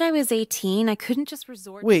 Now that I was 18, I couldn't just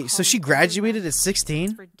resort Wait, so she graduated at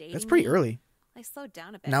 16? That's pretty early. I slowed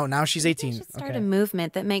down a bit. Now she's 18. Start a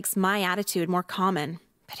movement that makes my attitude more common.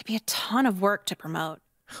 But it'd be a ton of work to promote.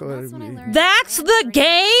 That's the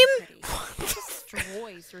game?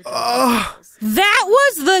 That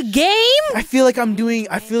was the game? I feel like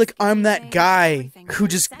I'm that guy who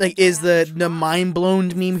just like is the mind blown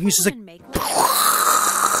meme. He's just like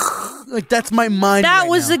that's my mind. That right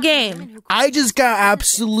was now. the game. I just got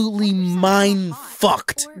absolutely mind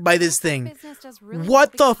fucked by this thing.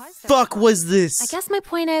 What the fuck was this? I guess my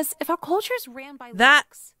point is, if our culture's ran by That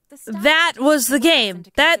was the game.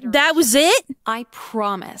 That was it? I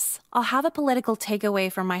promise. I'll have a political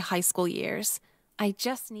takeaway from my high school years. I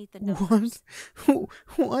just need the numbers.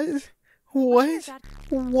 What?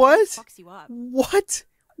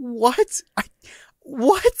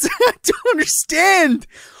 I don't understand.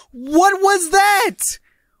 What was that?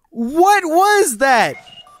 What was that?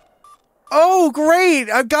 Oh, great.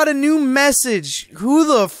 I've got a new message. Who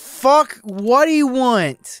the fuck? What do you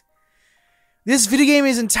want? This video game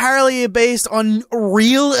is entirely based on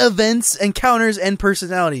real events, encounters, and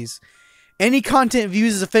personalities. Any content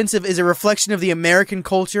viewed as offensive is a reflection of the American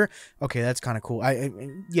culture. Okay, that's kind of cool.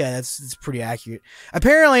 Yeah, that's pretty accurate.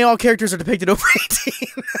 Apparently, all characters are depicted over 18.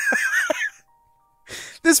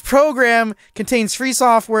 This program contains free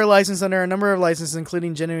software licensed under a number of licenses,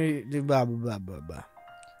 including blah, blah, blah, blah, blah.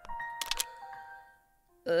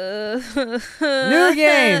 New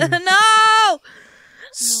game! No! No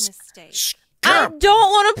mistake. I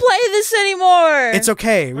don't want to play this anymore. It's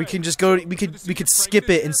okay. We can just go. We could skip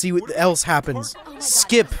it and see what else happens.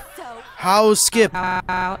 Skip. How skip?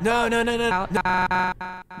 No.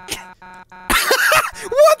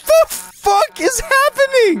 What the fuck is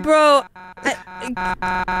happening, bro?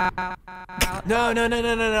 No.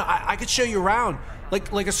 I could show you around,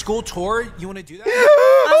 like a school tour. You want to do that?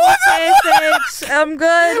 Thanks. I'm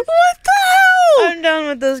good. What the hell? I'm done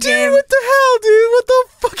with this game. Dude, what the hell, dude? What the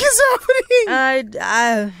fuck is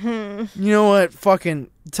happening? You know what? Fucking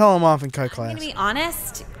tell him off and cut class. I'm gonna be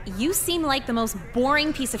honest, you seem like the most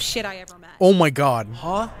boring piece of shit I ever met. Oh my god.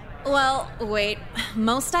 Huh? Well, wait.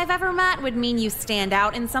 Most I've ever met would mean you stand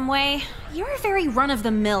out in some way. You're a very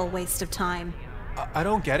run-of-the-mill waste of time. I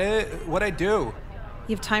don't get it. What'd I do?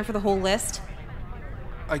 You have time for the whole list?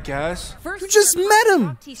 I guess. You just met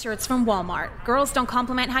him. T-shirts from Walmart. Girls don't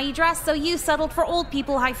compliment how you dress, so you settled for old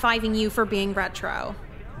people high-fiving you for being retro.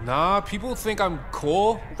 Nah, people think I'm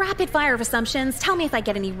cool. Rapid fire of assumptions. Tell me if I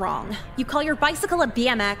get any wrong. You call your bicycle a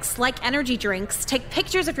BMX, like energy drinks, take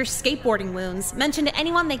pictures of your skateboarding wounds, mention to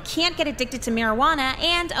anyone they can't get addicted to marijuana,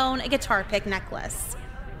 and own a guitar pick necklace.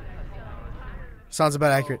 Sounds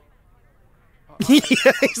about accurate.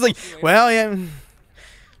 Yeah, he's like, well, yeah,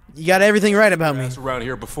 you got everything right about me. Around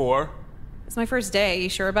here before. It's my first day. You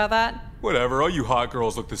sure about that? Whatever. All you hot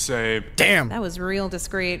girls look the same. Damn. That was real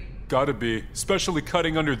discreet. Gotta be, especially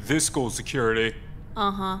cutting under this school security.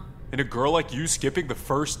 Uh-huh. And a girl like you skipping the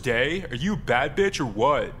first day? Are you a bad bitch or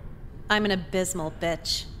what? I'm an abysmal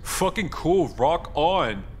bitch. Fucking cool, rock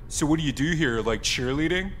on. So what do you do here, like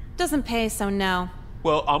cheerleading? Doesn't pay, so no.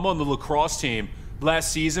 Well, I'm on the lacrosse team.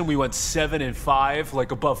 Last season we went 7-5,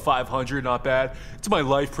 like above 500, not bad. It's my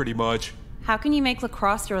life pretty much. How can you make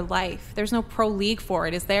lacrosse your life? There's no pro league for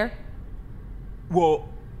it, is there? Well,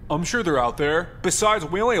 I'm sure they're out there. Besides,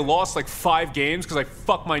 we only lost like 5 games because I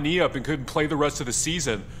fucked my knee up and couldn't play the rest of the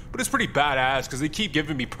season. But it's pretty badass because they keep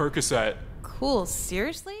giving me Percocet. Cool,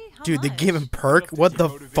 seriously? How Dude, much? they give him perk? What the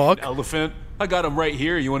fuck? Elephant. I got him right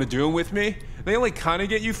here. You want to do him with me? They only kind of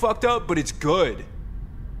get you fucked up, but it's good.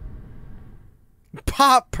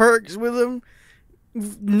 Pop perks with him?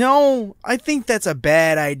 No, I think that's a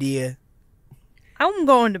bad idea. I'm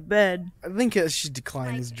going to bed. I think I should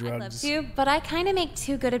decline his drugs. I'd love to, but I kind of make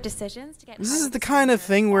too good of decisions to get. This is the kind of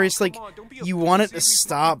thing where it's like you want it to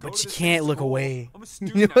stop, but you can't look away.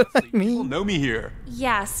 You know what I mean? People know me here.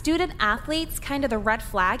 Yeah, student athletes, kind of the red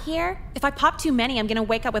flag here. If I pop too many, I'm gonna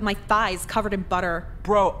wake up with my thighs covered in butter.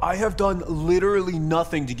 Bro, I have done literally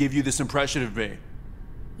nothing to give you this impression of me.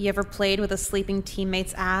 You ever played with a sleeping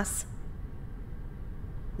teammate's ass?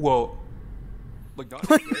 Well, like not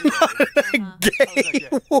gay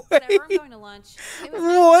way. Whatever, I'm going to lunch.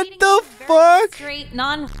 What the fuck? Straight,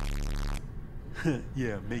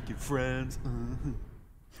 Yeah, making friends.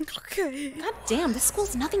 Okay. God damn, this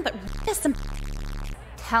school's nothing but rapists.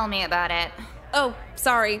 Tell me about it. Oh,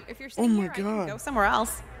 sorry. If you're staying my here, I can God. go somewhere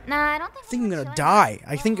else. Nah, I don't I think I'm gonna die.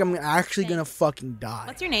 I think I'm actually gonna fucking die.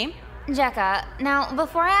 What's your name? JECKA, now,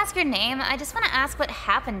 before I ask your name, I just want to ask what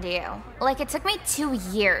happened to you. Like, it took me 2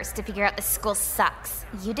 years to figure out this school sucks.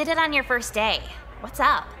 You did it on your first day. What's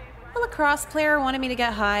up? A lacrosse player wanted me to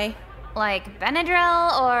get high. Like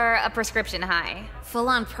Benadryl or a prescription high?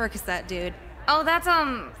 Full-on Percocet, dude. Oh, that's,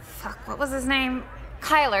 fuck, what was his name?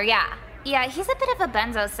 Kyler, yeah. Yeah, he's a bit of a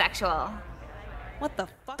benzosexual. What the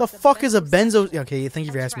fuck? The fuck is a benzo? Okay, thank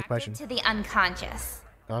you for asking me a question. To the unconscious.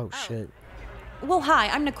 Oh shit. Well, hi,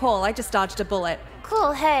 I'm Nicole. I just dodged a bullet.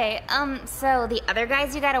 Cool, hey, so the other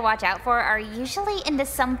guys you gotta watch out for are usually into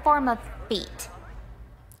some form of feet.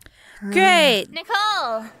 Great.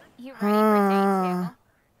 Nicole! You ready for day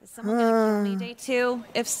 2? Is someone gonna kill me day 2?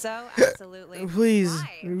 If so, absolutely. Please,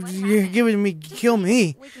 you're giving me, kill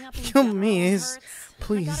me. Kill me,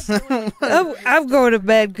 please. I'm going to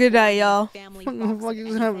bed. Good night, y'all. What the fuck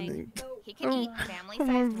is happening? He can eat family Oh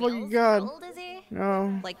my size fucking meals. god. How old is he?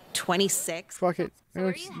 No. Like 26. Fuck it.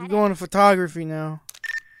 We're going to photography now.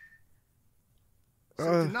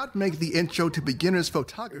 So do not make the intro to beginner's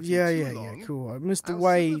photography Yeah, cool. Mr.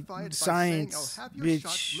 White, by science, saying I'll have your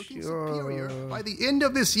shots bitch. looking superior by the end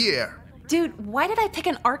of this year. Dude, why did I pick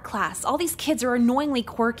an art class? All these kids are annoyingly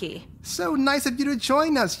quirky. So nice of you to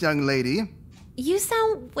join us, young lady. You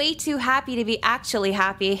sound way too happy to be actually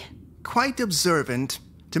happy. Quite observant.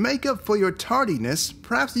 To make up for your tardiness,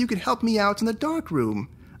 perhaps you could help me out in the dark room.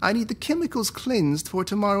 I need the chemicals cleansed for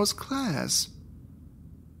tomorrow's class.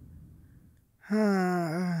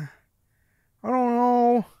 I don't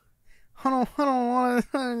know. I don't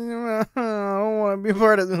want to be a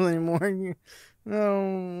part of this anymore. Oh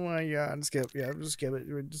my god. Skip. Yeah, just skip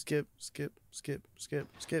it. Just skip.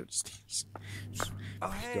 Oh,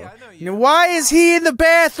 hey, I know you. Now, why is he in the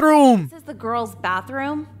bathroom? This is the girls'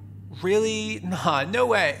 bathroom? Really? Nah, no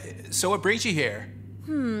way. So what brings you here?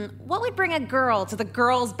 What would bring a girl to the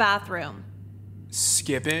girls' bathroom?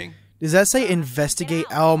 Skipping? Does that say investigate?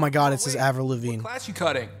 Oh my god, it says Avril Lavigne. What class you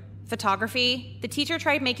cutting? Photography. The teacher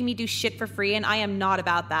tried making me do shit for free, and I am not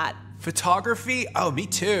about that. Photography? Oh, me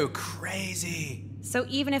too. Crazy. So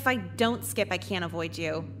even if I don't skip, I can't avoid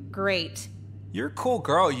you. Great. You're a cool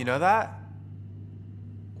girl, you know that?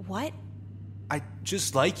 What? I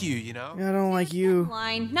just like you, you know? I don't like you.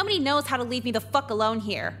 Line. Nobody knows how to leave me the fuck alone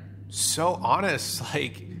here. So honest,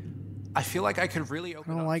 like, I feel like I could really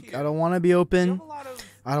open up to you. I don't want to be open.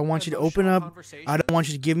 I don't want you to open up. I don't want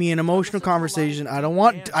you to give me an emotional conversation. I don't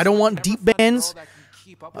want deep bands.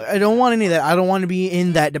 I don't want any of that. I don't want to be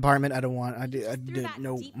in that department. I don't want.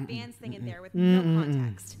 No. Deep bands thing in there with no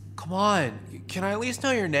context. Come on. Can I at least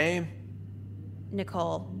know your name?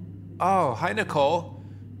 Nicole. Oh, hi, Nicole.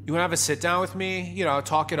 You want to have a sit down with me? You know,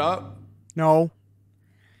 talk it up? No.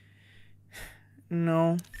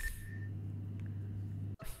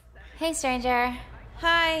 Hey, stranger.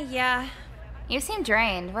 Hi, yeah. You seem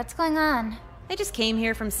drained. What's going on? I just came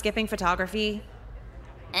here from skipping photography.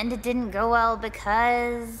 And it didn't go well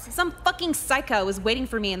because... Some fucking psycho was waiting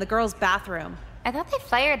for me in the girls' bathroom. I thought they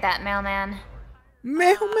fired that mailman.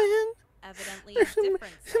 Mailman? Evidently a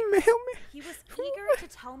different mailman? He was eager to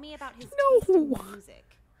tell me about his taste in music.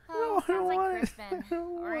 Oh, sounds like Crispin.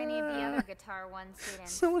 Or any of the other Guitar 1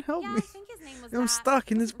 students. Someone help me. I think his name was I'm Zach.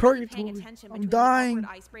 stuck in this He wasn't really paying purgatory. attention I'm between the dying.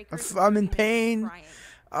 awkward icebreakers and I'm in everything pain.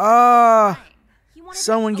 crying. He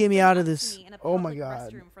Someone get me out of this. Oh my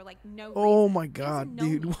god. Oh my god,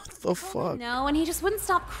 dude. What the fuck? No, and he just wouldn't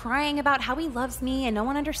stop crying about how he loves me and no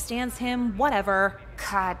one understands him, whatever.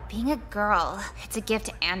 God, being a girl, it's a gift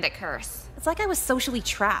and a curse. It's like I was socially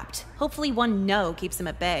trapped. Hopefully one no keeps him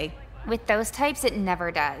at bay. With those types, it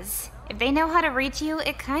never does. If they know how to reach you,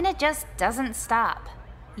 it kinda just doesn't stop.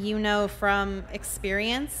 You know from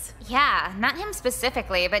experience? Yeah, not him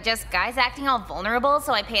specifically, but just guys acting all vulnerable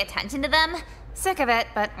so I pay attention to them. Sick of it,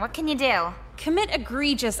 but what can you do? Commit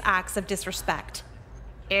egregious acts of disrespect.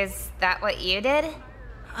 Is that what you did?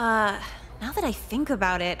 Now that I think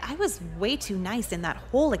about it, I was way too nice in that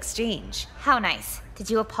whole exchange. How nice? Did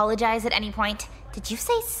you apologize at any point? Did you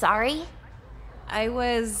say sorry? I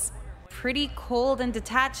was pretty cold and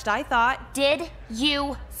detached, I thought. Did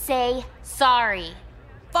you say sorry?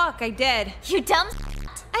 Fuck, I did. You dumb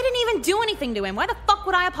I didn't even do anything to him. Why the fuck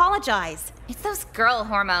would I apologize? It's those girl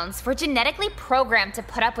hormones. We're genetically programmed to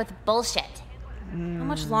put up with bullshit. How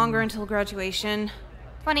much longer until graduation?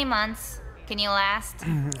 20 months. Can you last? Oh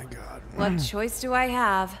my god. What choice do I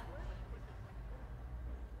have?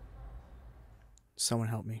 Someone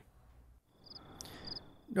help me.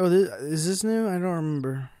 No, is this new? I don't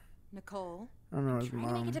remember. Nicole? I don't know. It's Trying to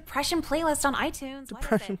make a mom. depression playlist on iTunes.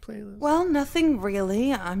 Depression playlist. Well, nothing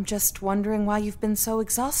really. I'm just wondering why you've been so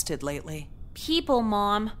exhausted lately. People,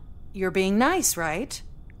 Mom. You're being nice, right?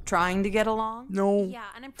 Trying to get along? No. Yeah,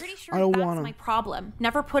 and I'm pretty sure I don't that's wanna. my problem.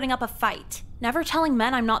 Never putting up a fight. Never telling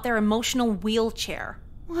men I'm not their emotional wheelchair.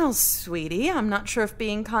 Well, sweetie, I'm not sure if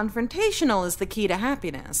being confrontational is the key to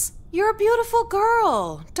happiness. You're a beautiful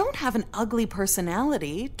girl. Don't have an ugly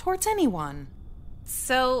personality towards anyone.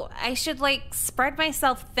 So I should, spread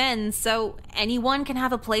myself thin so anyone can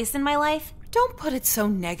have a place in my life? Don't put it so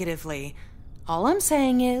negatively. All I'm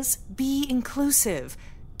saying is, be inclusive.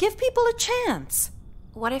 Give people a chance.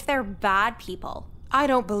 What if they're bad people? I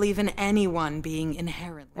don't believe in anyone being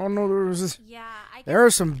inherently. Oh no, there Yeah, are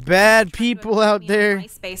some bad people out there.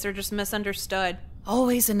 MySpace are just misunderstood.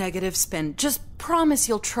 Always a negative spin. Just promise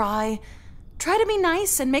you'll try. Try to be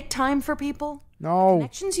nice and make time for people. No.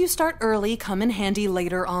 Connections you start early come in handy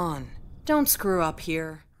later on. Don't screw up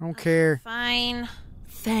here. I don't care. Fine.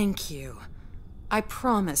 Thank you. I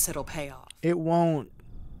promise it'll pay off. It won't.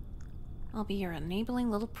 I'll be your enabling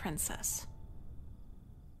little princess.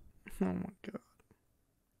 Oh my god.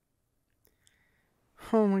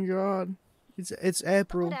 Oh my god. It's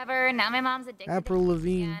April. Whatever, now my mom's addicted April to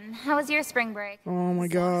Lavigne. again. How was your spring break? Oh my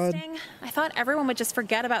god. I thought everyone would just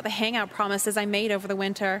forget about the hangout promises I made over the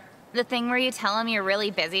winter. The thing where you tell them you're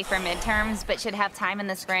really busy for midterms but should have time in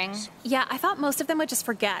the spring? Yeah, I thought most of them would just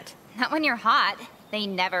forget. Not when you're hot. They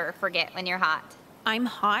never forget when you're hot. I'm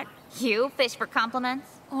hot? You fish for compliments?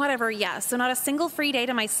 Whatever, yeah. So not a single free day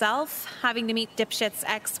to myself, having to meet dipshits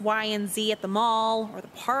X, Y, and Z at the mall, or the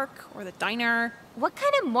park, or the diner. What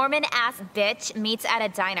kind of Mormon-ass bitch meets at a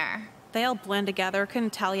diner? They all blend together,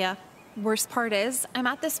 couldn't tell ya. Worst part is, I'm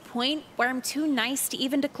at this point where I'm too nice to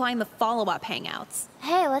even decline the follow-up hangouts.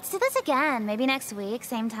 Hey, let's do this again. Maybe next week,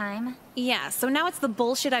 same time. Yeah, so now it's the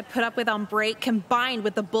bullshit I put up with on break combined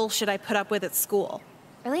with the bullshit I put up with at school.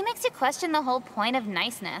 Really makes you question the whole point of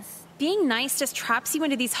niceness. Being nice just traps you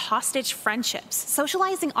into these hostage friendships.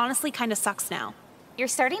 Socializing honestly kind of sucks now. You're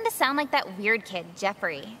starting to sound like that weird kid,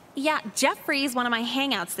 Jeffrey. Yeah, Jeffrey's one of my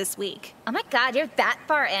hangouts this week. Oh my god, you're that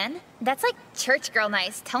far in? That's like church girl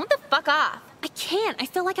nice. Tell him to fuck off. I can't. I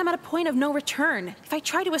feel like I'm at a point of no return. If I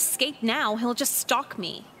try to escape now, he'll just stalk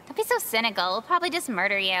me. Don't be so cynical. He'll probably just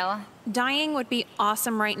murder you. Dying would be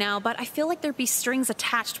awesome right now, but I feel like there'd be strings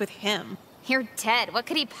attached with him. You're dead. What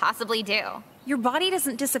could he possibly do? Your body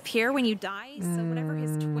doesn't disappear when you die, so whatever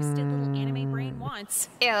his twisted little anime brain wants.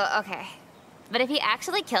 Ew, okay. But if he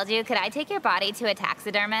actually killed you, could I take your body to a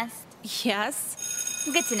taxidermist? Yes.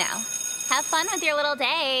 Good to know. Have fun with your little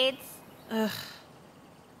dates. Ugh.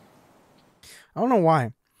 I don't know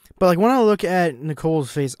why, but like when I look at Nicole's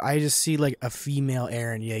face, I just see like a female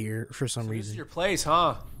Eren Yeager for some reason. This is your place,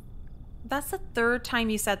 huh? That's the third time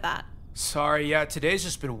you said that. Sorry, yeah, today's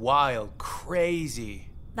just been wild, crazy.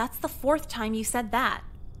 That's the fourth time you said that.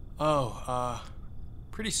 Oh,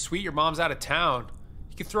 pretty sweet your mom's out of town.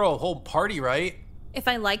 You could throw a whole party, right? If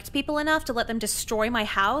I liked people enough to let them destroy my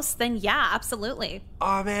house, then yeah, absolutely.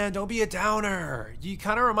 Aw, man, don't be a downer. You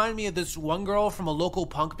kind of remind me of this one girl from a local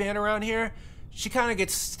punk band around here. She kind of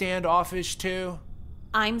gets standoffish, too.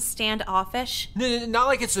 I'm standoffish? No, not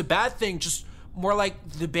like it's a bad thing, just more like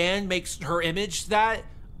the band makes her image that.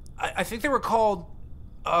 I think they were called,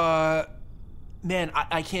 man,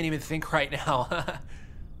 I can't even think right now.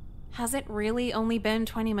 Has it really only been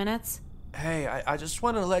 20 minutes? Hey, I just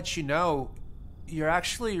want to let you know, you're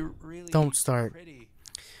actually really Don't start. pretty.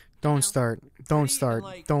 Don't start. Don't start.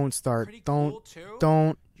 like, Don't start. pretty Don't. cool, too.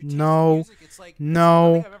 Don't. Your taste in No. music, it's like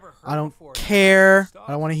No. something I've ever heard I don't before. care.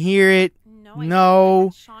 I don't want to hear it. No.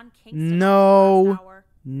 No.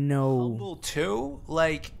 No. Humble too?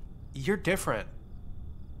 Like, you're different.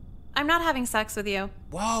 I'm not having sex with you.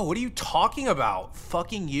 Whoa, what are you talking about?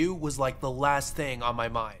 Fucking you was like the last thing on my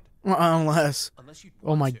mind. Unless.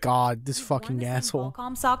 Oh my god, this fucking asshole.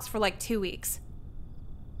 Bubblegum socks for like 2 weeks.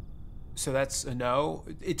 So that's a no?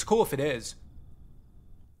 It's cool if it is.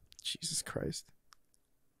 Jesus Christ.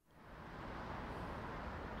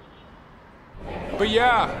 But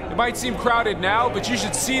yeah, it might seem crowded now, but you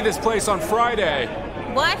should see this place on Friday.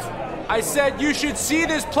 What? I said you should see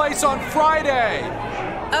this place on Friday!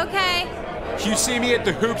 Okay. You see me at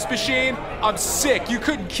the hoops machine? I'm sick, you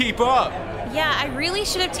couldn't keep up. Yeah, I really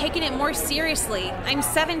should have taken it more seriously. I'm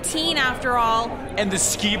 17 after all. And the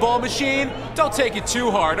skee ball machine? Don't take it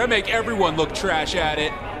too hard, I make everyone look trash at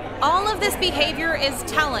it. All of this behavior is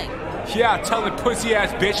telling. Yeah, telling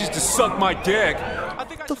pussy-ass bitches to suck my dick. I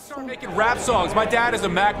think I should start making rap songs. My dad has a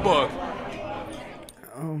MacBook.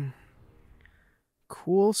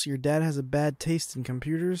 Cool, so your dad has a bad taste in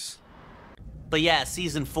computers? But yeah,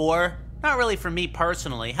 season 4, not really for me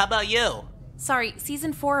personally. How about you? Sorry,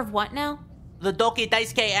 season 4 of what now? The Doki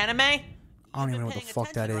Daisuke anime? I don't even know what the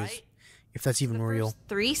fuck that is. If that's even real.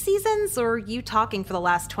 3 seasons, or you talking for the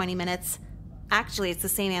last 20 minutes? Actually, it's the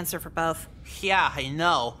same answer for both. Yeah, I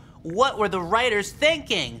know. What were the writers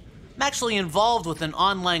thinking? I'm actually involved with an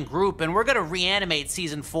online group, and we're gonna reanimate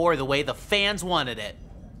season 4 the way the fans wanted it.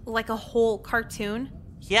 Like a whole cartoon?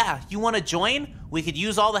 Yeah, you wanna join? We could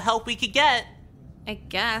use all the help we could get. I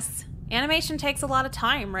guess. Animation takes a lot of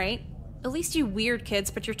time, right? At least you weird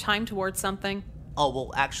kids put your time towards something. Oh,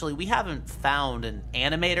 well, actually, we haven't found an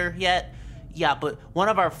animator yet. Yeah, but one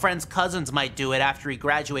of our friend's cousins might do it after he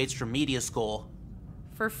graduates from media school.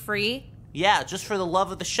 For free? Yeah, just for the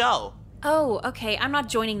love of the show. Oh, okay, I'm not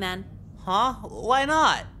joining then. Huh? Why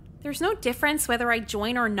not? There's no difference whether I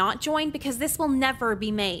join or not join because this will never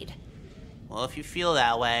be made. Well, if you feel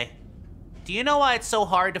that way. Do you know why it's so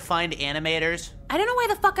hard to find animators? I don't know why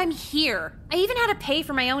the fuck I'm here. I even had to pay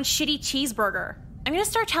for my own shitty cheeseburger. I'm gonna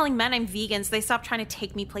start telling men I'm vegan so they stop trying to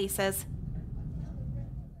take me places.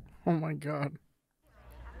 Oh my god.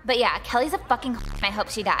 But yeah, Kelly's a fucking I hope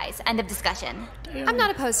she dies. End of discussion. I'm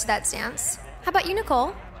not opposed to that stance. How about you,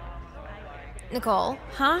 Nicole? Nicole?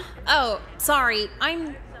 Huh? Oh, sorry.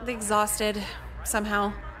 I'm exhausted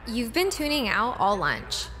somehow. You've been tuning out all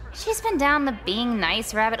lunch. She's been down the being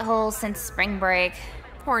nice rabbit hole since spring break.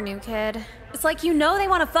 Poor new kid. It's like you know they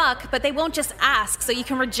want to fuck, but they won't just ask, so you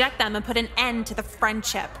can reject them and put an end to the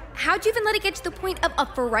friendship. How'd you even let it get to the point of a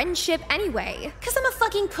friendship anyway? Because I'm a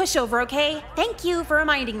fucking pushover, okay? Thank you for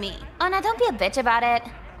reminding me. Oh, now don't be a bitch about it.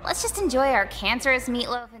 Let's just enjoy our cancerous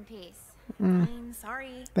meatloaf in peace. Fine,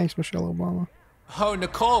 sorry. Thanks, Michelle Obama. Oh,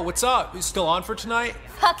 Nicole, what's up? You still on for tonight?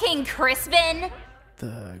 Fucking Crispin!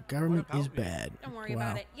 The government is bad. Don't worry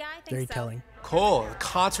about it. Yeah, I think Very so. telling. Cole, the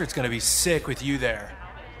concert's gonna be sick with you there.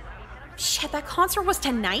 Shit, that concert was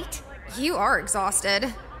tonight? You are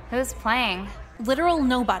exhausted. Who's playing? Literal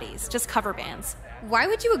nobodies, just cover bands. Why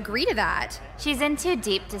would you agree to that? She's in too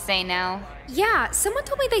deep to say no. Yeah, someone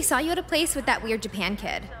told me they saw you at a place with that weird Japan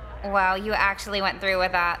kid. Wow, you actually went through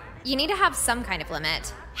with that. You need to have some kind of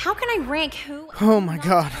limit. How can I rank who Oh my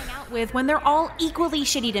god. hang out with when they're all equally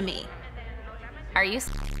shitty to me? Are you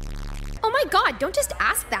Oh my god, don't just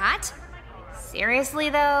ask that. seriously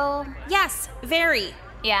though? Yes, very.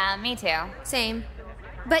 Yeah, me too. Same.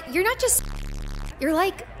 But you're not just... You're,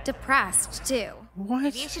 like, depressed, too.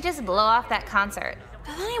 What? You should just blow off that concert.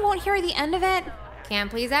 But then I won't hear the end of it. Can't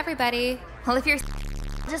please everybody. Well, if you're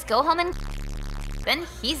just go home and then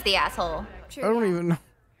he's the asshole. I don't even know.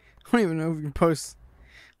 I don't even know if you can post.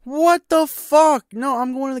 What the fuck? No,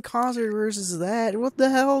 I'm going to the concert versus that. What the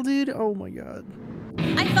hell, dude? Oh my god.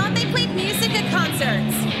 I thought they played music at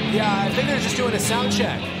concerts. Yeah, I think they're just doing a sound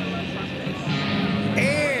check.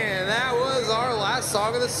 And that was our last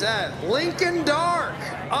song of the set. Lincoln Dark,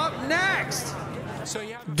 up next. So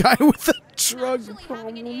yeah. Guy with a drug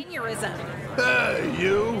problem. Aneurysm. Hey,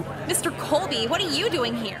 you. Mr. Colby, what are you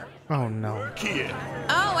doing here? Oh no. Kid.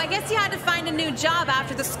 Oh, I guess you had to find a new job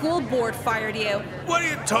after the school board fired you. What are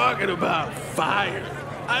you talking about? Fired?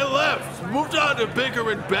 I left, moved on to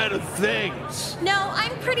bigger and better things. No,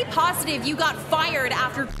 I'm pretty positive you got fired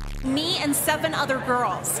after me and 7 other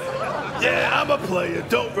girls. Yeah, I'm a player,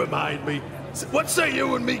 don't remind me. What say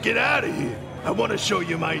you and me get out of here? I want to show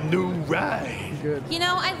you my new ride. Good. You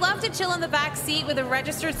know, I'd love to chill in the back seat with a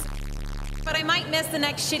registered, but I might miss the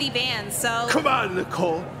next shitty band, so... Come on,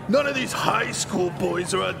 Nicole. None of these high school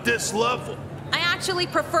boys are at this level. I actually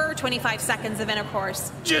prefer 25 seconds of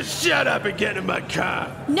intercourse. Just shut up and get in my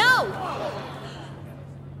car. No!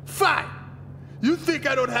 Fine. You think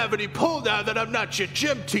I don't have any pull now that I'm not your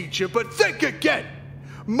gym teacher, but think again.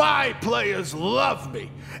 My players love me,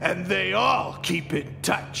 and they all keep in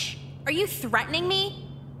touch. Are you threatening me?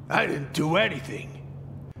 I didn't do anything.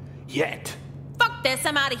 Yet. Fuck this,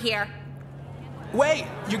 I'm out of here. Wait,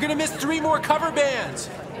 you're gonna miss 3 more cover bands.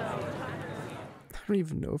 I don't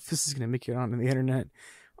even know if this is gonna make it onto the internet.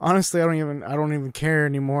 Honestly, I don't even care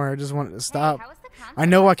anymore. I just want it to stop. I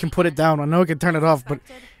know I can put it down. I know I can turn it off, but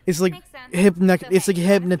it's like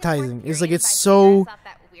hypnotizing. It's like it's so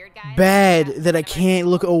bad that I can't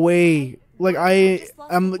look away. Like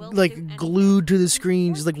I'm like glued to the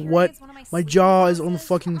screen, just like what? My jaw is on the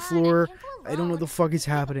fucking floor. I don't know what the fuck is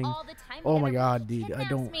happening. Oh my god, dude, I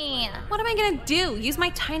don't. What am I gonna do? Use my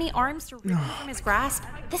tiny arms to rip him from his grasp?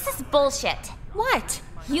 This is bullshit. What?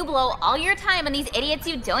 You blow all your time on these idiots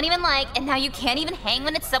you don't even like, and now you can't even hang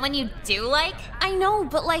when it's someone you do like? I know,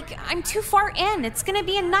 but like, I'm too far in. It's gonna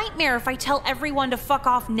be a nightmare if I tell everyone to fuck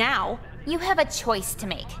off now. You have a choice to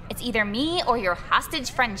make. It's either me or your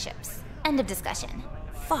hostage friendships. End of discussion.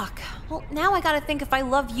 Fuck. Well, now I gotta think if I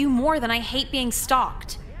love you more than I hate being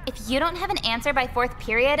stalked. If you don't have an answer by 4th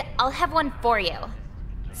period, I'll have one for you.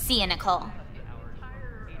 See ya, Nicole.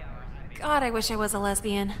 God, I wish I was a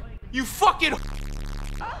lesbian. You fucking...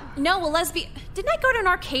 No, a lesbian... Didn't I go to an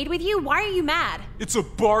arcade with you? Why are you mad? It's a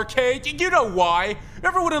barcade? You know why.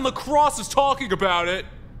 Everyone in lacrosse is talking about it.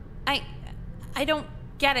 I don't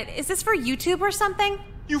get it. Is this for YouTube or something?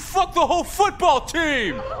 You fucked the whole football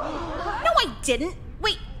team! No, I didn't.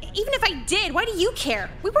 Wait, even if I did, why do you care?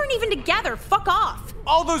 We weren't even together. Fuck off.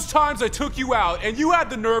 All those times I took you out, and you had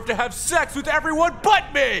the nerve to have sex with everyone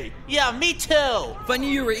but me! Yeah, me too! If I knew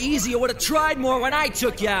you were easy, I would have tried more when I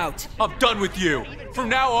took you out. I'm done with you. From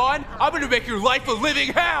now on, I'm gonna make your life a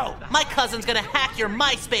living hell! My cousin's gonna hack your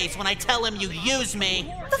MySpace when I tell him you used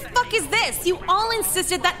me. What the fuck is this? You all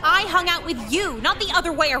insisted that I hung out with you, not the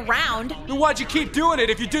other way around. Then why'd you keep doing it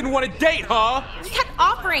if you didn't want to date, huh? You kept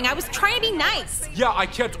offering. I was trying to be nice. Yeah, I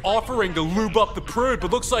kept offering to lube up the prude, but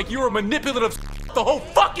looks like you were manipulative the whole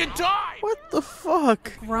fucking time! What the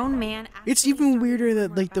fuck? Grown man. It's even weirder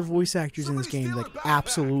that like the voice actors in this game like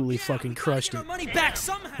absolutely fucking crushed it.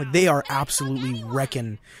 Like they are absolutely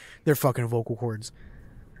wrecking their fucking vocal cords.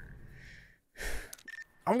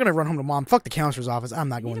 I'm gonna run home to mom. Fuck the counselor's office. I'm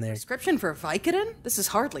not going there. Prescription for Vicodin? This is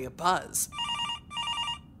hardly a buzz.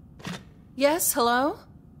 Yes, hello?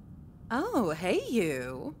 Oh, hey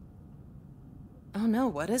you. Oh no,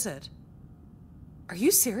 what is it? Are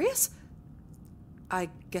you serious? I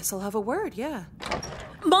guess I'll have a word, yeah.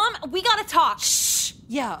 Mom, we gotta talk. Shh!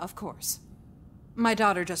 Yeah, of course. My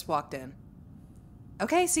daughter just walked in.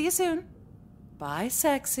 Okay, see you soon. Bye,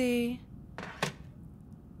 sexy.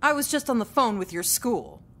 I was just on the phone with your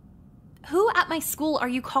school. Who at my school are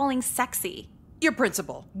you calling sexy? Your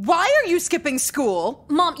principal. Why are you skipping school?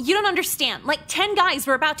 Mom, you don't understand. Like 10 guys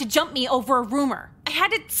were about to jump me over a rumor. I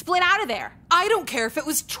had to split out of there. I don't care if it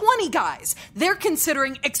was 20 guys. They're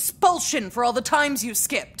considering expulsion for all the times you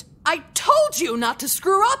skipped. I told you not to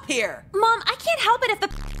screw up here. Mom, I can't help it if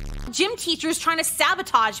the gym teacher is trying to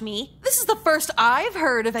sabotage me. This is the first I've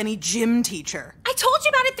heard of any gym teacher. I told you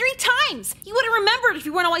about it 3 times. You would have remembered if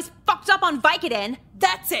you weren't always fucked up on Vicodin.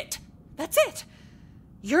 That's it. That's it.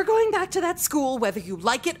 You're going back to that school whether you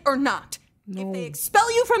like it or not. No. If they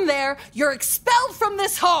expel you from there, you're expelled from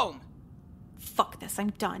this home. Fuck this,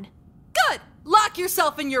 I'm done. Good. Lock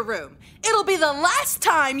yourself in your room. It'll be the last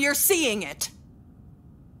time you're seeing it.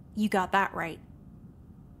 You got that right.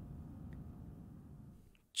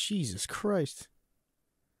 Jesus Christ.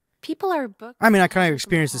 People are booked. I mean, I kind of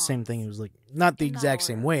experienced the same thing. It was like, not the exact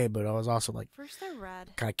same way, but I was also like,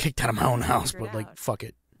 kind of kicked out of my own house, but like, fuck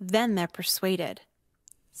it. Then they're persuaded.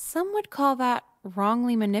 Some would call that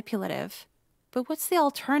wrongly manipulative. But what's the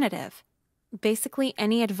alternative? Basically,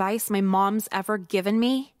 any advice my mom's ever given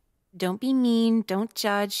me? Don't be mean, don't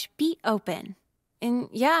judge, be open. And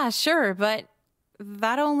yeah, sure, but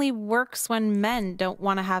that only works when men don't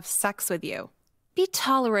want to have sex with you. Be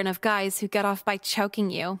tolerant of guys who get off by choking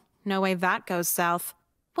you. No way that goes south.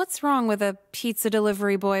 What's wrong with a pizza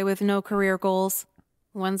delivery boy with no career goals?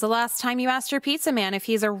 When's the last time you asked your pizza man if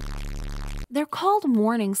he's a... They're called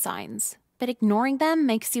warning signs, but ignoring them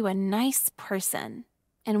makes you a nice person.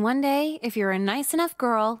 And one day, if you're a nice enough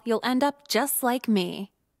girl, you'll end up just like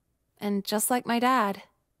me. And just like my dad.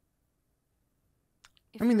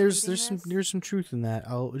 I mean, there's some truth in that.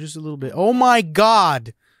 Just a little bit. Oh my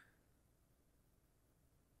God!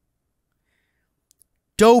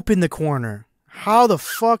 Dope in the corner. How the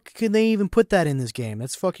fuck can they even put that in this game?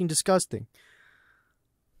 That's fucking disgusting.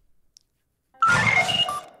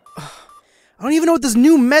 I don't even know what this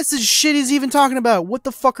new message shit is even talking about. What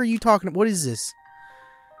the fuck are you talking about? What is this?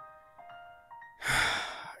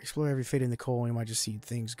 Explore every fate in Nicole and you might just see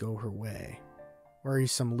things go her way. Or are you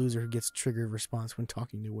some loser who gets triggered response when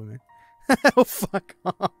talking to women? Oh, fuck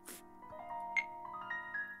off.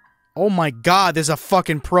 Oh my God, there's a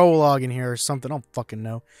fucking prologue in here or something. I don't fucking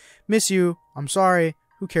know. Miss you. I'm sorry.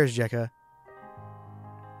 Who cares, JECKA?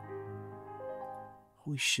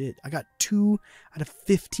 Holy shit. I got 2 out of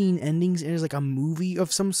 15 endings and there's like a movie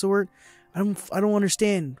of some sort. I don't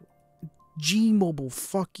understand. G-Mobile,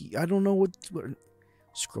 fuck you. I don't know what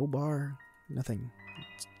scroll bar. Nothing.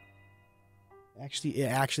 It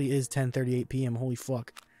actually is 10:38 p.m. Holy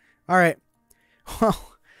fuck. Alright. Well,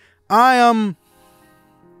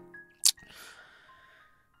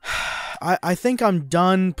 I think I'm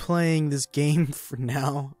done playing this game for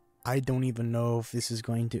now. I don't even know if this is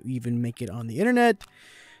going to even make it on the internet.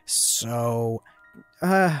 So,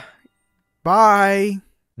 bye.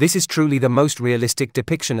 This is truly the most realistic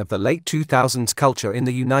depiction of the late 2000s culture in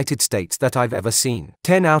the United States that I've ever seen.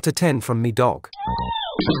 10 out of 10 from me, dog.